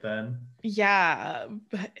that point then. Yeah,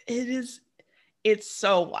 but it's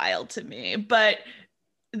so wild to me. But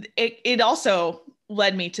it also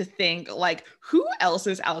led me to think like, who else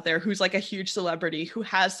is out there who's like a huge celebrity who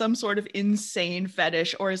has some sort of insane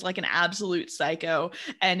fetish or is like an absolute psycho,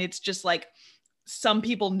 and it's just like some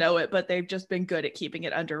people know it but they've just been good at keeping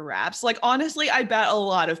it under wraps. Like honestly, I bet a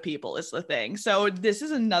lot of people is the thing. So this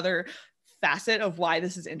is another facet of why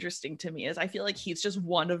this is interesting to me, is I feel like he's just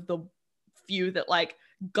one of the few that like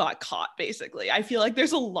got caught. Basically, I feel like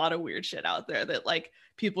there's a lot of weird shit out there that like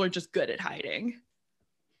people are just good at hiding.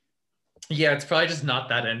 Yeah, it's probably just not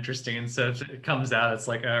that interesting. And so if it comes out, it's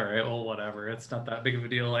like, all right, well, whatever. It's not that big of a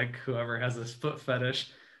deal. Like whoever has this foot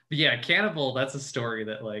fetish. But yeah, Cannibal, that's a story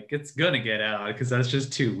that like it's gonna get out because that's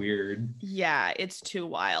just too weird. Yeah, it's too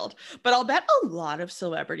wild. But I'll bet a lot of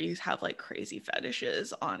celebrities have like crazy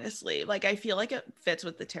fetishes, honestly. Like I feel like it fits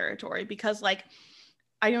with the territory because like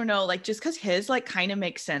I don't know, like just because his like kind of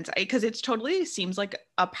makes sense, because it's totally seems like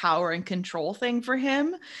a power and control thing for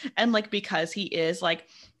him. And like because he is like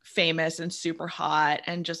famous and super hot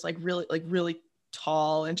and just like really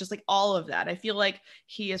tall and just like all of that, I feel like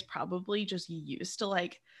he is probably just used to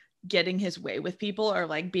like getting his way with people or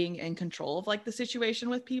like being in control of like the situation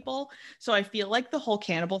with people. So I feel like the whole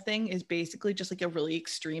cannibal thing is basically just like a really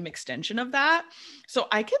extreme extension of that. So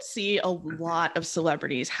I could see a lot of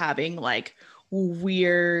celebrities having like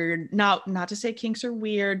weird, not to say kinks are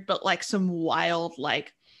weird, but like some wild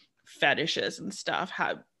like fetishes and stuff,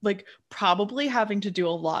 have like probably having to do a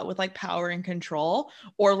lot with like power and control,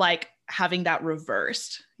 or like having that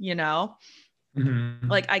reversed, you know? Mm-hmm.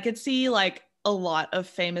 Like I could see like a lot of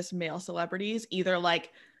famous male celebrities either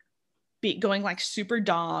like going like super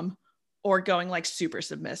dom or going like super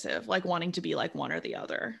submissive, like wanting to be like one or the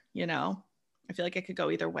other, you know? I feel like it could go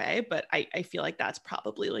either way, but I feel like that's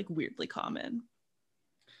probably like weirdly common.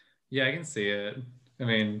 Yeah, I can see it. I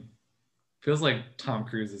mean, feels like Tom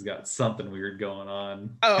Cruise has got something weird going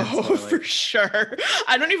on. Oh, for sure.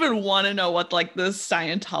 I don't even want to know what like the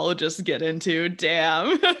Scientologists get into.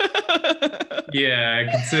 Damn. Yeah,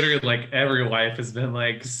 considering like every wife has been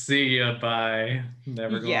like, see ya, bye.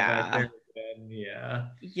 Never going back there again. Yeah.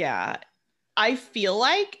 Yeah. I feel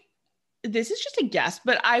like this is just a guess,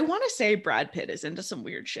 but I want to say Brad Pitt is into some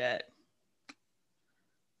weird shit.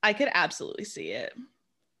 I could absolutely see it.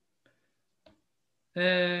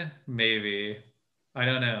 Maybe. I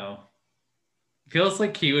don't know. Feels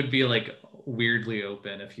like he would be like weirdly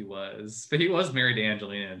open if he was. But he was married to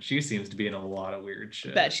Angelina, and she seems to be in a lot of weird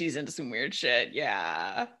Bet shit. she's into some weird shit.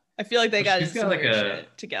 Yeah. I feel like they Well, got she's into got some like weird a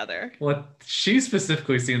shit together. what she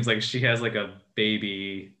specifically seems like she has like a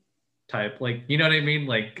baby type. Like, you know what I mean?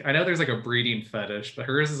 Like, I know there's like a breeding fetish, but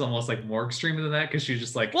hers is almost like more extreme than that because she's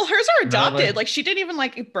just like, Well, hers are none of adopted. my Like she didn't even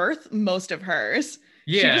like birth most of hers.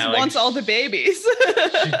 She just yeah, like wants all the babies.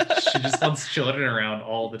 she just wants children around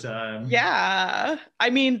all the time. Yeah. I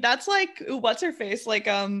mean, that's like what's her face? Like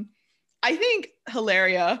I think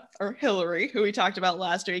Hilaria or Hillary, who we talked about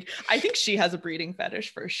last week, I think she has a breeding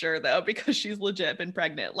fetish for sure though, because she's legit been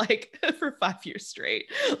pregnant like for 5 years straight.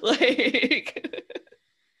 Like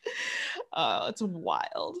it's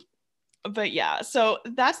wild. But yeah, so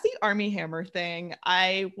that's the Army Hammer thing.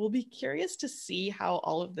 I will be curious to see how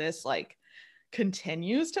all of this like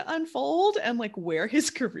continues to unfold and like where his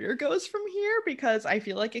career goes from here, because I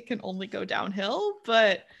feel like it can only go downhill,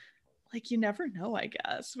 but like you never know, I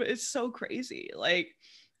guess. But it's so crazy. Like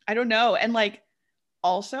I don't know. And like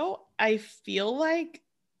also I feel like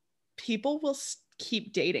people will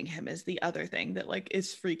keep dating him is the other thing that like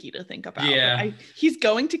is freaky to think about. Like Yeah. he's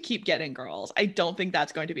going to keep getting girls. I don't think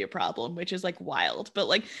that's going to be a problem, which is like wild. But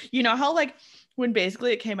like, you know how like when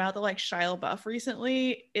basically it came out that like Shia LaBeouf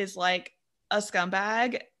recently is like a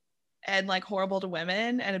scumbag and like horrible to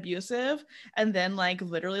women and abusive, and then like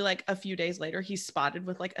literally like a few days later he's spotted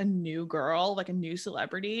with like a new girl, like a new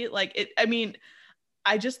celebrity. Like it, I mean,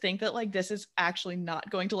 I just think that like this is actually not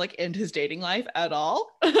going to like end his dating life at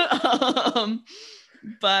all.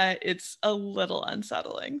 But it's a little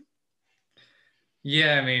unsettling.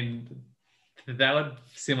 Yeah, I mean, that would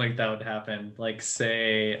seem like that would happen. Like,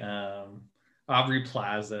 say, Aubrey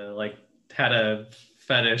Plaza like had a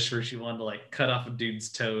fetish where she wanted to like cut off a dude's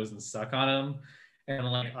toes and suck on him. And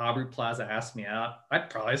like Aubrey Plaza asked me out, I'd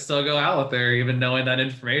probably still go out with her, even knowing that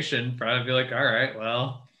information. Probably be like, all right,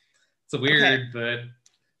 well, it's Okay. weird, but it's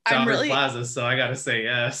I'm Aubrey really Plaza, so I gotta say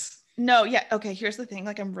yes. No, yeah, okay, here's the thing.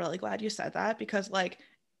 Like, I'm really glad you said that because, like,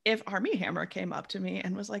 if Army Hammer came up to me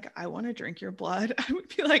and was like, I want to drink your blood, I would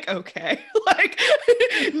be like, okay. Like,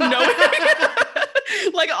 knowing,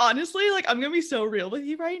 like, honestly, like, I'm gonna be so real with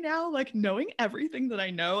you right now. Like, knowing everything that I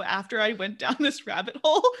know after I went down this rabbit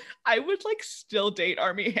hole, I would, like, still date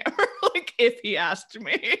Army Hammer, like, if he asked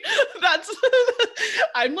me. That's,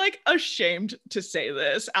 I'm, like, ashamed to say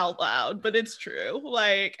this out loud, but it's true.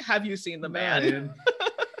 Like, have you seen the man?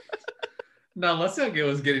 No, let's not go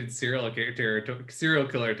was getting serial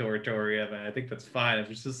killer territory. I mean, I think that's fine.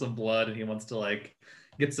 If it's just some blood and he wants to like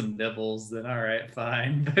get some nibbles, then all right,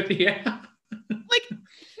 fine. But yeah, Like,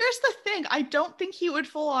 here's the thing. I don't think he would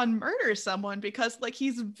full on murder someone because like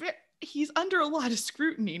he's under a lot of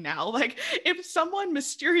scrutiny now. Like if someone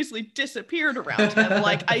mysteriously disappeared around him,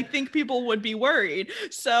 like I think people would be worried.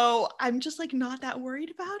 So I'm just like not that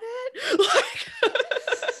worried about it. Like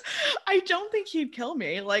I don't think he'd kill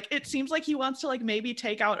me. Like it seems like he wants to like maybe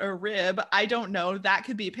take out a rib. I don't know. That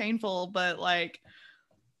could be painful, but like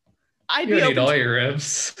I'd you be don't need open all to your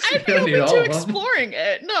ribs. You I'd be don't need open all to of them. exploring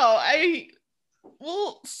it. No, I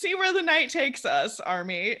we'll see where the night takes us,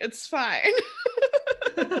 Army. It's fine.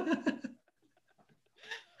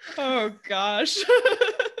 Oh gosh.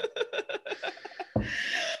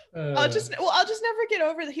 I'll just never get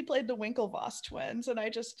over that he played the Winklevoss twins, and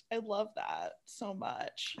I love that so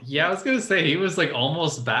much. Yeah, I was gonna say he was like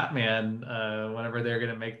almost Batman whenever they're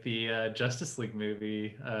gonna make the Justice League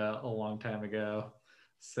movie a long time ago.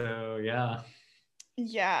 So yeah.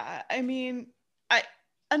 Yeah, I mean, I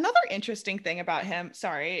another interesting thing about him,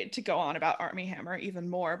 sorry to go on about Army Hammer even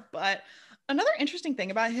more, but another interesting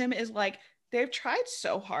thing about him is like they've tried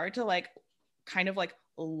so hard to like kind of like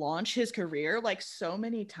launch his career like so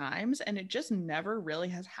many times and it just never really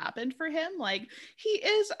has happened for him. Like he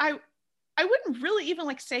is I wouldn't really even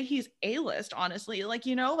like say he's A-list honestly. Like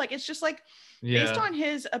you know, like it's just like based Yeah. on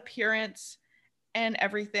his appearance and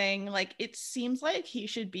everything, like it seems like he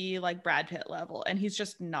should be like Brad Pitt level and he's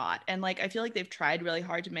just not. And like I feel like they've tried really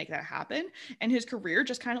hard to make that happen and his career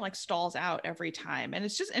just kind of like stalls out every time and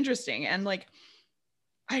it's just interesting. And like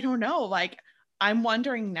I don't know, like I'm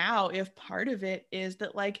wondering now if part of it is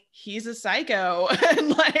that like he's a psycho and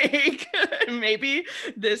like maybe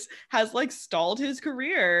this has like stalled his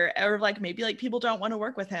career or like maybe like people don't want to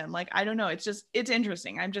work with him. Like I don't know, it's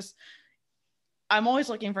interesting. I'm always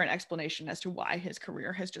looking for an explanation as to why his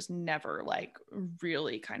career has just never like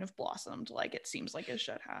really kind of blossomed like it seems like it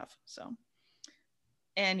should have. So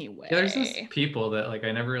anyway. Yeah, there's just people that like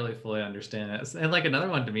I never really fully understand it. And like another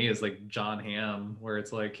one to me is like John Hamm, where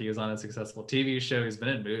it's like he was on a successful TV show, he's been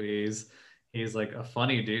in movies, he's like a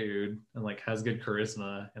funny dude and like has good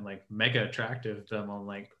charisma and like mega attractive.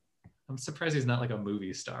 But I'm surprised he's not like a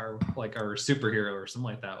movie star, like or superhero or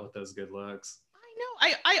something like that with those good looks. I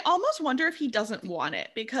know. I almost wonder if he doesn't want it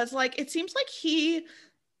because like it seems like he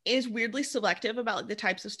is weirdly selective about like, the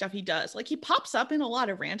types of stuff he does. Like he pops up in a lot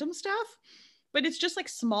of random stuff, but it's just like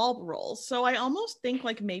small roles. So I almost think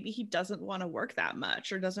like maybe he doesn't want to work that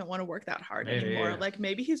much or doesn't want to work that hard anymore. Like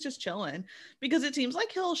maybe he's just chilling because it seems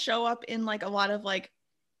like he'll show up in like a lot of like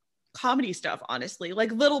comedy stuff, honestly,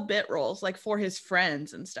 like little bit roles like for his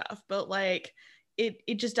friends and stuff. But like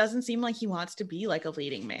it just doesn't seem like he wants to be like a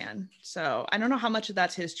leading man. So I don't know how much of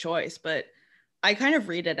that's his choice, but I kind of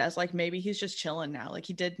read it as like maybe he's just chilling now. Like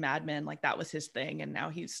he did Mad Men, like that was his thing, and now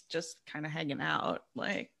he's just kind of hanging out.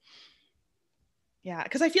 Like, yeah,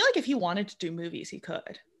 because I feel like if he wanted to do movies, he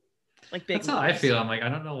could. Like big. That's how I feel. I'm like, I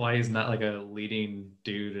don't know why he's not like a leading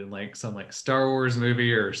dude in like some like Star Wars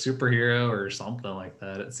movie or superhero or something like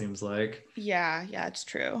that. It seems like. Yeah, it's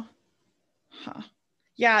true. Huh.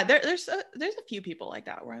 Yeah, there's a few people like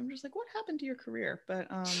that where I'm just like, what happened to your career? But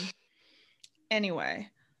anyway,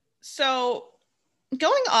 so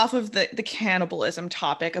going off of the cannibalism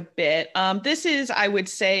topic a bit, this is, I would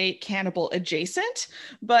say, cannibal adjacent,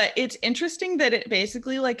 but it's interesting that it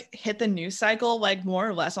basically like hit the news cycle like more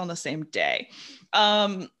or less on the same day.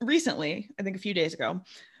 Recently, I think a few days ago.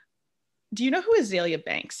 Do you know who Azealia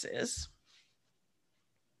Banks is?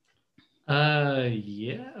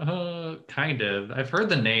 Yeah, kind of. I've heard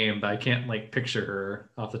the name, but I can't like picture her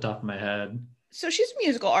off the top of my head. So she's a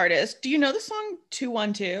musical artist. Do you know the song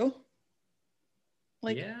 212?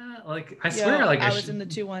 Like, yeah, like I swear, like I was in the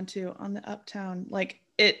 212 on the Uptown. Like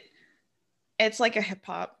it's like a hip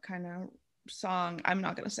hop kind of song. I'm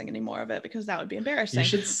not gonna sing any more of it because that would be embarrassing. You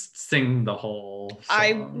should sing the whole song.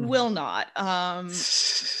 I will not.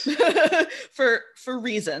 For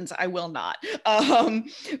reasons I will not.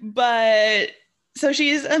 But so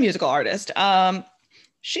she's a musical artist.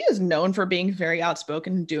 She is known for being very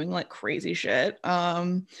outspoken and doing like crazy shit.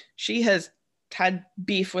 She has had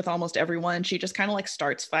beef with almost everyone. She just kind of like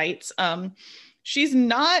starts fights. She's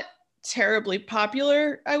not terribly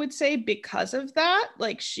popular, I would say, because of that.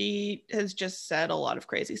 Like she has just said a lot of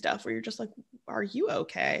crazy stuff where you're just like, are you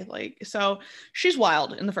okay? Like, so she's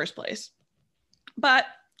wild in the first place, but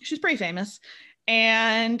she's pretty famous.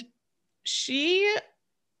 And she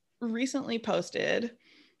recently posted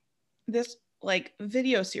this like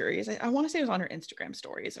video series. I want to say it was on her Instagram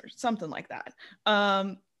stories or something like that.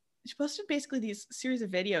 She posted basically these series of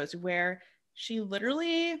videos where she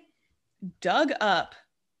literally dug up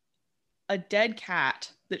a dead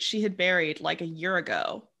cat that she had buried like a year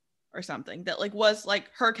ago or something that like was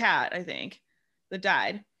like her cat, I think, that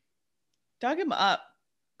died. Dug him up,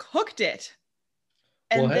 cooked it,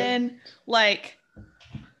 and then like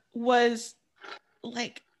was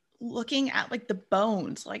like looking at like the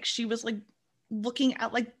bones. Like she was like looking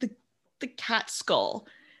at like the cat skull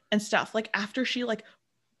and stuff like after she like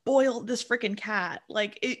boiled this freaking cat.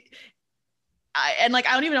 Like I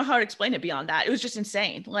don't even know how to explain it beyond that. It was just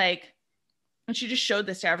insane. Like, and she just showed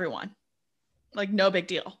this to everyone. Like, no big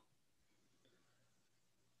deal.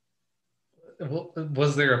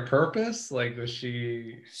 Was there a purpose? Like, was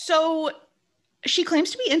she? So she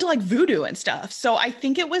claims to be into like voodoo and stuff. So I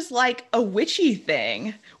think it was like a witchy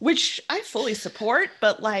thing, which I fully support,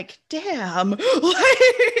 but like, damn. Like,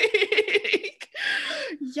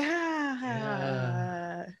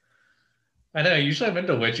 yeah. I know, usually I'm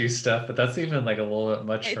into witchy stuff, but that's even like a little bit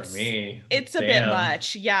much for me. It's a bit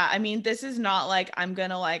much. Yeah. I mean, this is not like I'm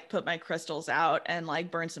gonna like put my crystals out and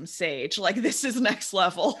like burn some sage. Like this is next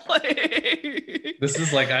level. This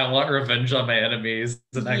is like I want revenge on my enemies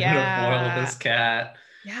and I'm gonna boil this cat.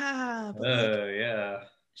 Yeah. Yeah.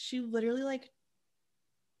 She literally like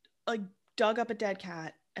dug up a dead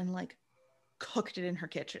cat and like cooked it in her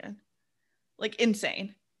kitchen. Like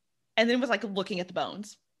insane. And then was like looking at the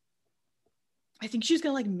bones. I think she's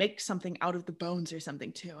gonna like make something out of the bones or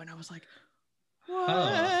something too. And I was like,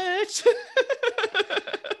 what?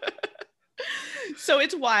 So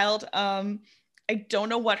it's wild. I don't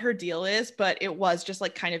know what her deal is, but it was just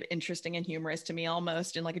like kind of interesting and humorous to me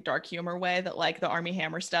almost in like a dark humor way that like the Armie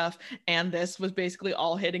Hammer stuff and this was basically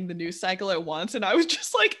all hitting the news cycle at once. And I was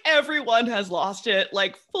just like, everyone has lost it,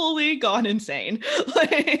 like fully gone insane.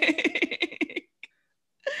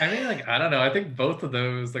 I mean, like, I don't know. I think both of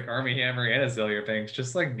those, like Armie Hammer and Azealia Banks,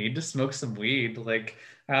 just like need to smoke some weed. Like,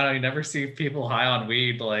 I don't know, you never see people high on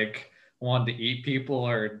weed, like wanting to eat people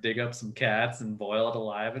or dig up some cats and boil it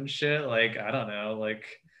alive and shit. Like, I don't know. Like,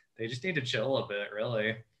 they just need to chill a bit,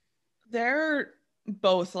 really. They're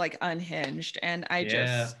both like unhinged, and I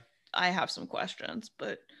have some questions,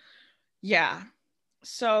 but Yeah.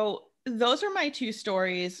 So those are my two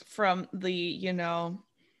stories from the,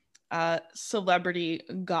 celebrity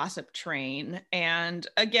gossip train. And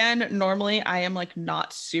again, normally I am like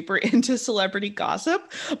not super into celebrity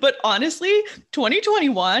gossip, but honestly,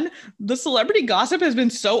 2021, the celebrity gossip has been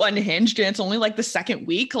so unhinged and it's only like the second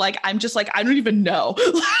week. Like, I'm just like, I don't even know.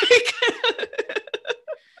 Like,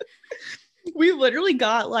 we literally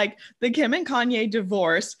got like the Kim and Kanye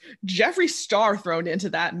divorce, Jeffree Star thrown into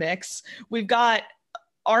that mix. We've got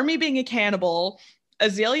Army being a cannibal,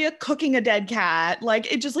 Azalea cooking a dead cat.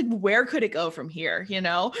 Like, it just like, where could it go from here?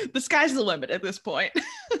 The sky's the limit at this point.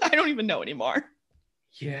 I don't even know anymore.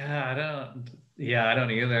 I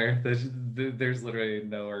don't either. There's literally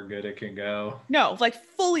nowhere good it can go. No, like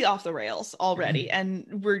fully off the rails already.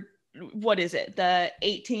 And what is it? The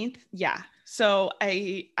 18th? Yeah. So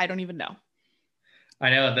I don't even know. I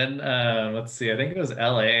know. And then let's see. I think it was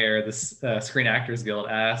LA or the Screen Actors Guild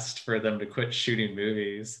asked for them to quit shooting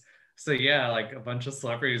movies. So yeah, like a bunch of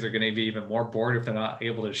celebrities are going to be even more bored if they're not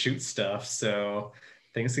able to shoot stuff. So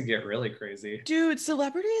things could get really crazy. Dude,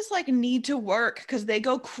 celebrities like need to work because they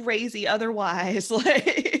go crazy otherwise.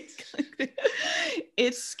 Like,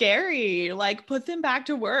 it's scary. Like, put them back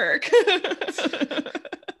to work.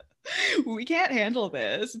 We can't handle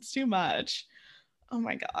this. It's too much. Oh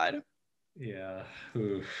my God. Yeah.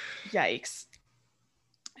 Oof. Yikes.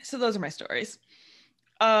 So those are my stories.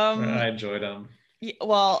 I enjoyed them.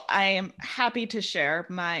 Well, I am happy to share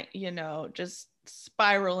my, just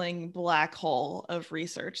spiraling black hole of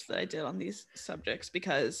research that I did on these subjects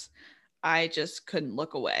because I just couldn't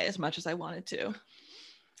look away as much as I wanted to.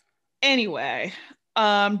 Anyway,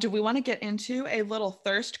 do we want to get into a little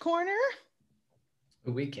thirst corner?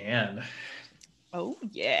 We can. Oh,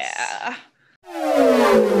 yeah.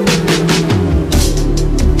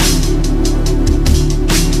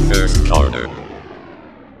 Thirst corner.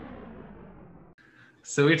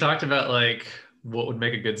 So we talked about like what would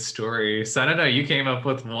make a good story. So I don't know, you came up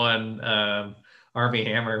with one. Armie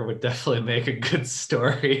Hammer would definitely make a good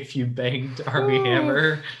story if you banged Armie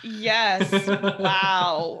Hammer. Yes.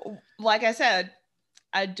 Wow. Like I said,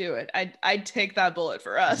 I'd do it. I'd take that bullet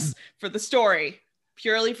for us, for the story,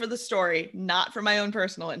 purely for the story, not for my own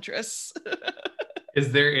personal interests.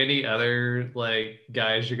 Is there any other like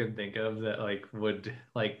guys you can think of that like would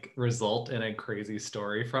like result in a crazy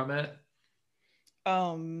story from it?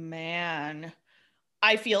 Oh man.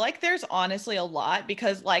 I feel like there's honestly a lot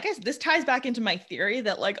because like this ties back into my theory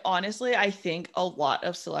that like honestly I think a lot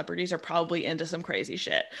of celebrities are probably into some crazy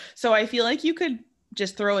shit. So I feel like you could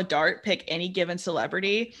just throw a dart, pick any given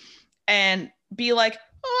celebrity and be like,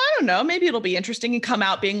 oh, I don't know, maybe it'll be interesting and come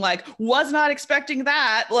out being like, was not expecting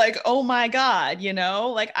that. Like, oh my God,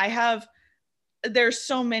 like there's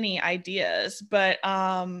so many ideas, but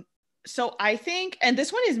so I think, and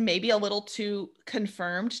this one is maybe a little too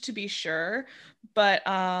confirmed to be sure, but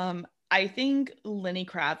I think Lenny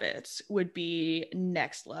Kravitz would be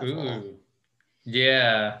next level. Ooh.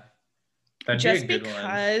 Yeah. That'd just be a good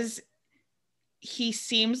because one. He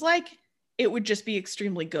seems like it would just be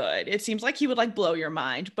extremely good. It seems like he would like blow your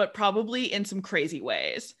mind, but probably in some crazy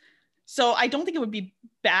ways. So I don't think it would be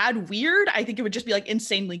bad, weird. I think it would just be like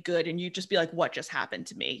insanely good. And you'd just be like, what just happened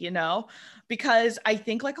to me? Because I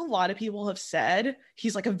think like a lot of people have said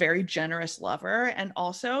he's like a very generous lover. And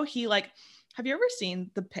also he like, have you ever seen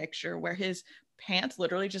the picture where his pants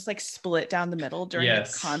literally just like split down the middle during a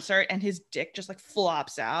concert and his dick just like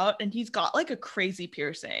flops out and he's got like a crazy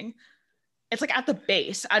piercing. It's like at the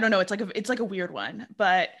base. I don't know. It's like a weird one,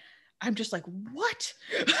 but I'm just like, what?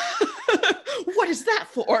 What is that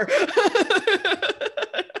for?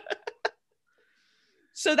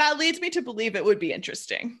 So that leads me to believe it would be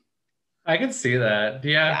interesting. I can see that.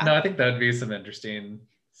 Yeah. No, I think that would be some interesting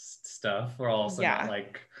stuff. We're also not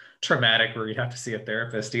like traumatic where you'd have to see a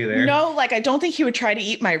therapist either. No, like I don't think he would try to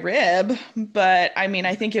eat my rib, but I mean,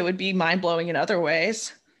 I think it would be mind-blowing in other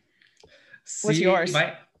ways. What's yours?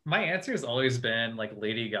 My answer has always been like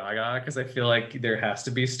Lady Gaga because I feel like there has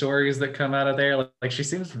to be stories that come out of there. Like she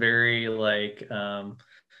seems very like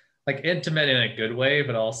intimate in a good way,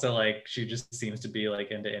 but also like she just seems to be like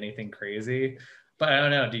into anything crazy. But I don't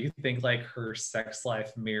know. Do you think like her sex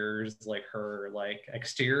life mirrors like her like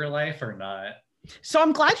exterior life or not? So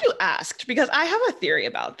I'm glad you asked because I have a theory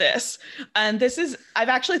about this. And I've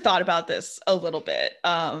actually thought about this a little bit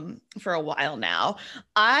for a while now.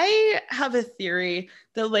 I have a theory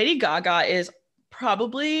that Lady Gaga is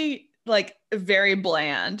probably like very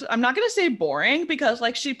bland. I'm not gonna say boring because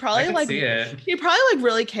like I can see it. she probably like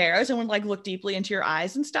really cares and would like look deeply into your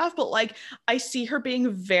eyes and stuff, but like I see her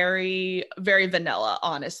being very, very vanilla,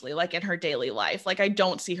 honestly, like in her daily life. Like I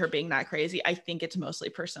don't see her being that crazy. I think it's mostly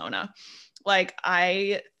persona. Like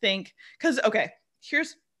I think, because okay,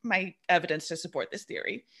 here's my evidence to support this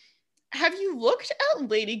theory. Have you looked at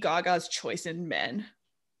Lady Gaga's choice in men?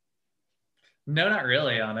 No, not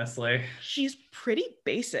really, honestly. She's pretty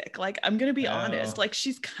basic. Like, I'm gonna be honest. Oh. Like,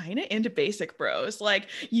 she's kind of into basic bros. Like,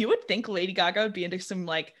 you would think Lady Gaga would be into some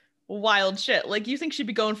like wild shit. Like, you think she'd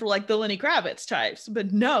be going for like the Lenny Kravitz types,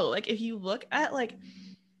 but no. Like, if you look at like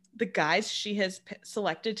the guys she has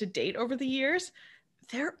selected to date over the years,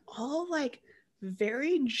 they're all like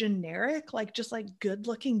very generic, like just like good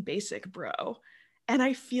looking basic bro. And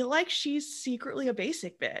I feel like she's secretly a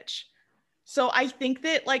basic bitch. So I think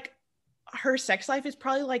that like her sex life is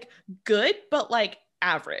probably like good, but like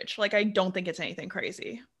average. Like I don't think it's anything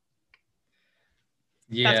crazy.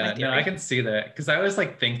 That's my Yeah, no, I theory. can see that because I always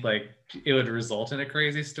like think like it would result in a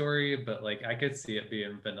crazy story, but like I could see it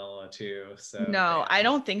being vanilla too. So No, I damn.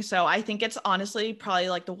 don't think so. I think it's honestly probably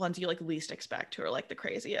like the ones you like least expect who are like the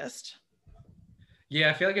craziest. Yeah,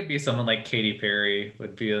 I feel like it'd be someone like Katy Perry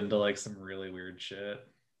would be into like some really weird shit.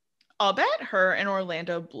 I'll bet her and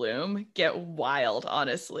Orlando Bloom get wild,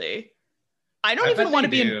 honestly. I don't I even bet want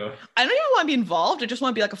they to be in do. I don't even want to be involved. I just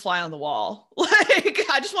want to be like a fly on the wall. Like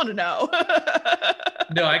I just want to know.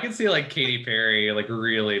 No, I can see like Katy Perry like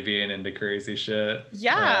really being into crazy shit.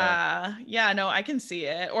 Yeah. Yeah, no, I can see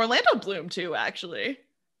it. Orlando Bloom too, actually.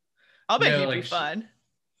 I'll bet No, he'd be like fun.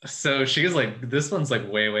 so she's like this one's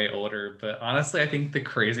like way way older, but honestly, I think the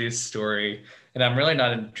craziest story, and I'm really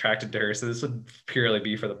not attracted to her, so this would purely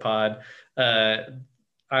be for the pod. Uh,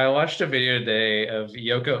 I watched a video today of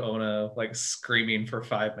Yoko Ono like screaming for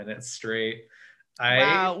 5 minutes straight. I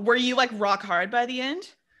Wow. Were you like rock hard by the end?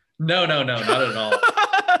 no no no not at all.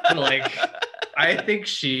 But like I think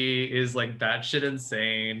she is like batshit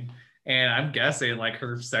insane. And I'm guessing like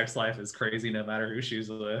her sex life is crazy no matter who she's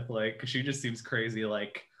with. Like she just seems crazy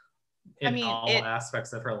like I in mean, all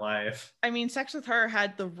aspects of her life. Sex with Her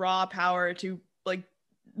had the raw power to like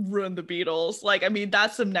ruin the Beatles. Like, I mean,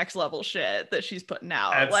 that's some next level shit that she's putting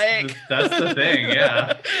out. Like, That's the thing,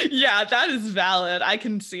 yeah. yeah, that is valid. I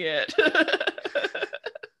can see it.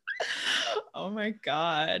 Oh my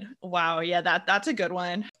God. Wow. Yeah, that's a good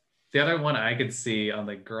one. The other one I could see on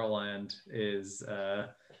the girl end is I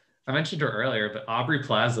mentioned her earlier, but Aubrey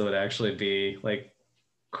Plaza would actually be like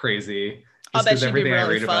crazy I'll just bet because she'd be everything I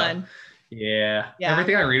really read about, fun. yeah, Yeah.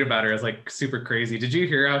 everything I read about her is like super crazy. Did you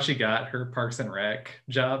hear how she got her Parks and Rec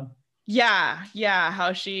job? Yeah. Yeah.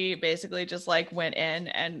 How she basically just like went in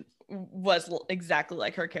and was exactly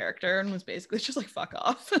like her character and was basically just like, fuck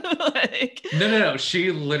off. Like, No, no, no.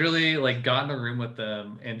 She literally like got in a room with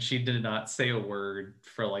them and she did not say a word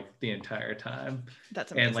for like the entire time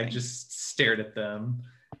that's and like amazing. just stared at them.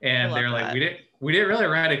 I And love they're like, that. we didn't really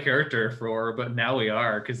write a character for her, but now we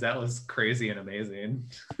are because that was crazy and amazing.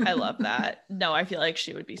 I love that. No, I feel like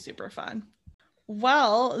she would be super fun.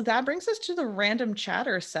 Well, that brings us to the random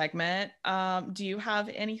chatter segment. Do you have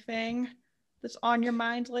anything that's on your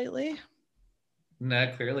mind lately?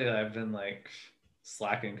 No, clearly I've been like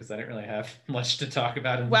slacking because I didn't really have much to talk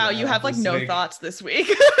about in Wow, you general have like this no week. thoughts this week.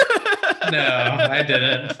 No, I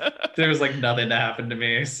didn't. There was like nothing to happen to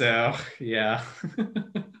me. So yeah.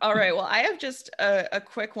 All right. Well, I have just a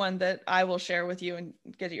quick one that I will share with you and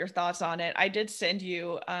get your thoughts on it. I did send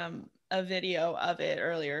you a video of it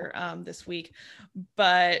earlier this week,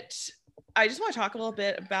 but I just want to talk a little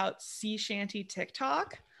bit about sea shanty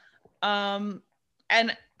TikTok.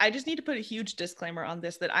 And I just need to put a huge disclaimer on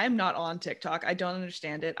this that I am not on TikTok. I don't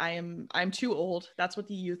understand it. I'm too old. That's what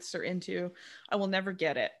the youths are into. I will never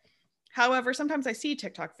get it. However, sometimes I see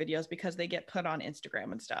TikTok videos because they get put on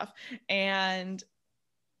Instagram and stuff. And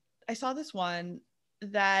I saw this one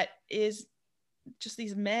that is just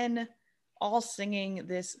these men all singing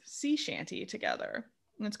this sea shanty together.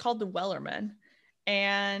 And it's called The Wellerman.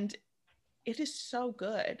 And it is so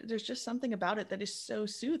good. There's just something about it that is so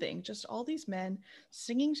soothing. Just all these men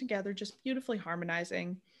singing together, just beautifully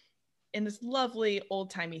harmonizing in this lovely old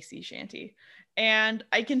timey sea shanty. And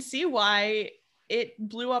I can see why it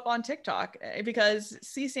blew up on TikTok because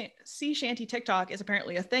sea shanty TikTok is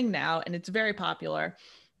apparently a thing now and it's very popular.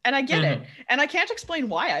 And I get it. Mhm. And I can't explain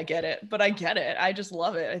why I get it, but I get it. I just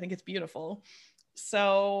love it. I think it's beautiful.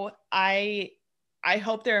 So I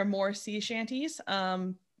hope there are more sea shanties,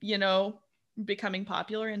 becoming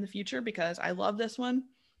popular in the future because I love this one.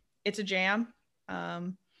 It's a jam.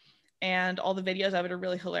 And all the videos of it are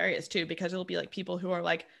really hilarious too because it'll be like people who are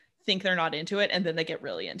like think they're not into it, and then they get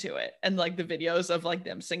really into it. And like the videos of like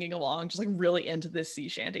them singing along, just like really into this sea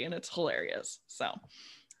shanty, and it's hilarious. So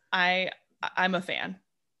I'm a fan.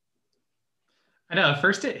 I know at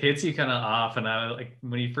first it hits you kind of off, and I like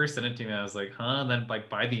when you first sent it to me, I was like, huh? And then like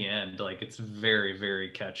by the end, like it's very, very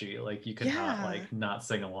catchy. Like you could not like not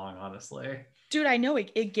sing along, honestly. Dude, I know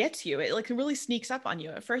it gets you. It like really sneaks up on you.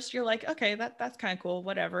 At first you're like, okay, that's kind of cool,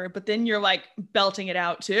 whatever. But then you're like belting it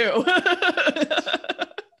out too.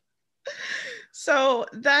 So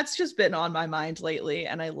that's just been on my mind lately,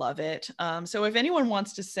 and I love it. So if anyone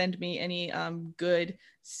wants to send me any good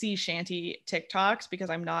sea shanty TikToks, because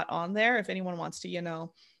I'm not on there, if anyone wants to, you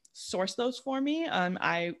know, source those for me,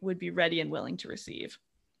 I would be ready and willing to receive.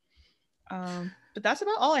 But that's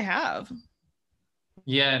about all I have.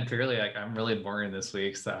 Yeah, and clearly, like I'm really boring this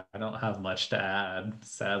week, so I don't have much to add,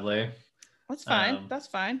 sadly. That's fine. That's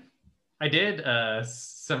fine. I did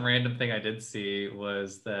some random thing I did see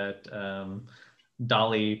was that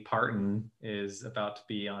Dolly Parton is about to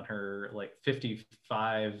be on her like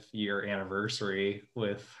 55-year anniversary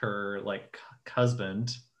with her like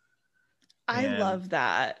husband. I love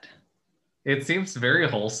that. It seems very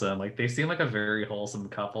wholesome. Like they seem like a very wholesome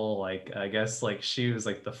couple. Like I guess like she was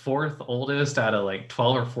like the fourth oldest out of like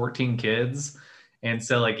 12 or 14 kids. And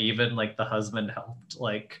so like even like the husband helped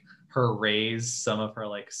like her raise some of her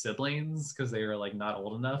like siblings because they were like not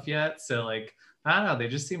old enough yet. So like I don't know, they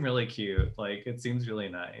just seem really cute. Like it seems really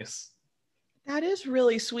nice. That is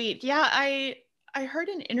really sweet. Yeah, I heard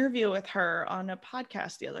an interview with her on a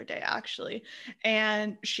podcast the other day, actually,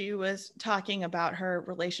 and she was talking about her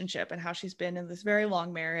relationship and how she's been in this very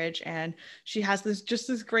long marriage, and she has this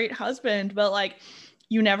great husband, but like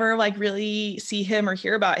you never like really see him or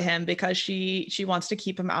hear about him because she wants to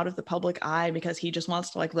keep him out of the public eye because he just wants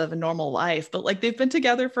to like live a normal life. But like they've been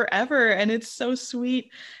together forever, and it's so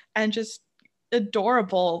sweet and just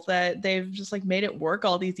adorable that they've just like made it work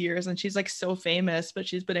all these years. And she's like so famous, but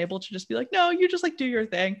she's been able to just be like, no, you just like do your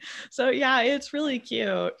thing. So yeah, it's really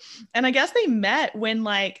cute. And I guess they met when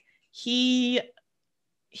like he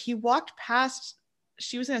walked past,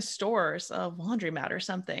 she was in a store, a laundromat or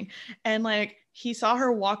something, and like he saw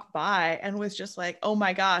her walk by and was just like, oh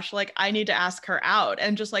my gosh, like I need to ask her out,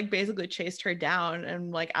 and just like basically chased her down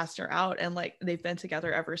and like asked her out, and like they've been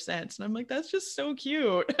together ever since. And I'm like, that's just so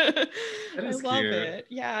cute. I love it.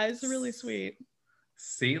 Yeah, it's really sweet.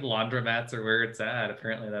 See, laundromats are where it's at.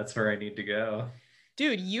 Apparently that's where I need to go.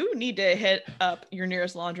 Dude, you need to hit up your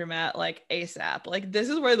nearest laundromat like ASAP. Like this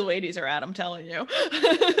is where the ladies are at, I'm telling you.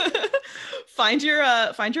 Find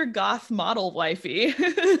your goth model wifey.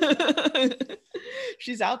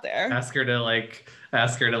 She's out there. Ask her to like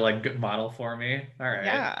model for me. All right.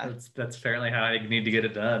 Yeah. That's apparently how I need to get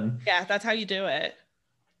it done. Yeah, that's how you do it.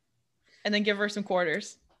 And then give her some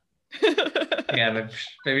quarters. Yeah,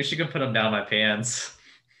 maybe she can put them down my pants.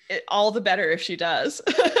 All the better if she does.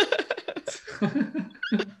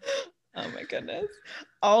 Oh my goodness.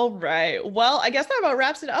 All right. Well, I guess that about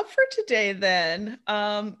wraps it up for today then.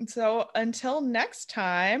 So until next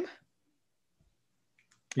time.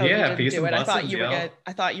 Yeah, peace and blessings.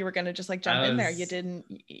 I thought you were gonna just like jump in there. You didn't.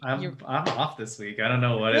 I'm off this week. I don't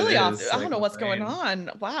know what really it is. I don't know what's going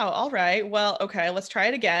on. Wow. All right. Well, okay. Let's try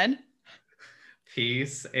it again.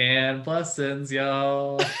 Peace and blessings,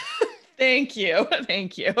 y'all. Thank you.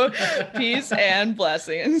 Thank you. Peace and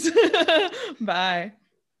blessings. Bye.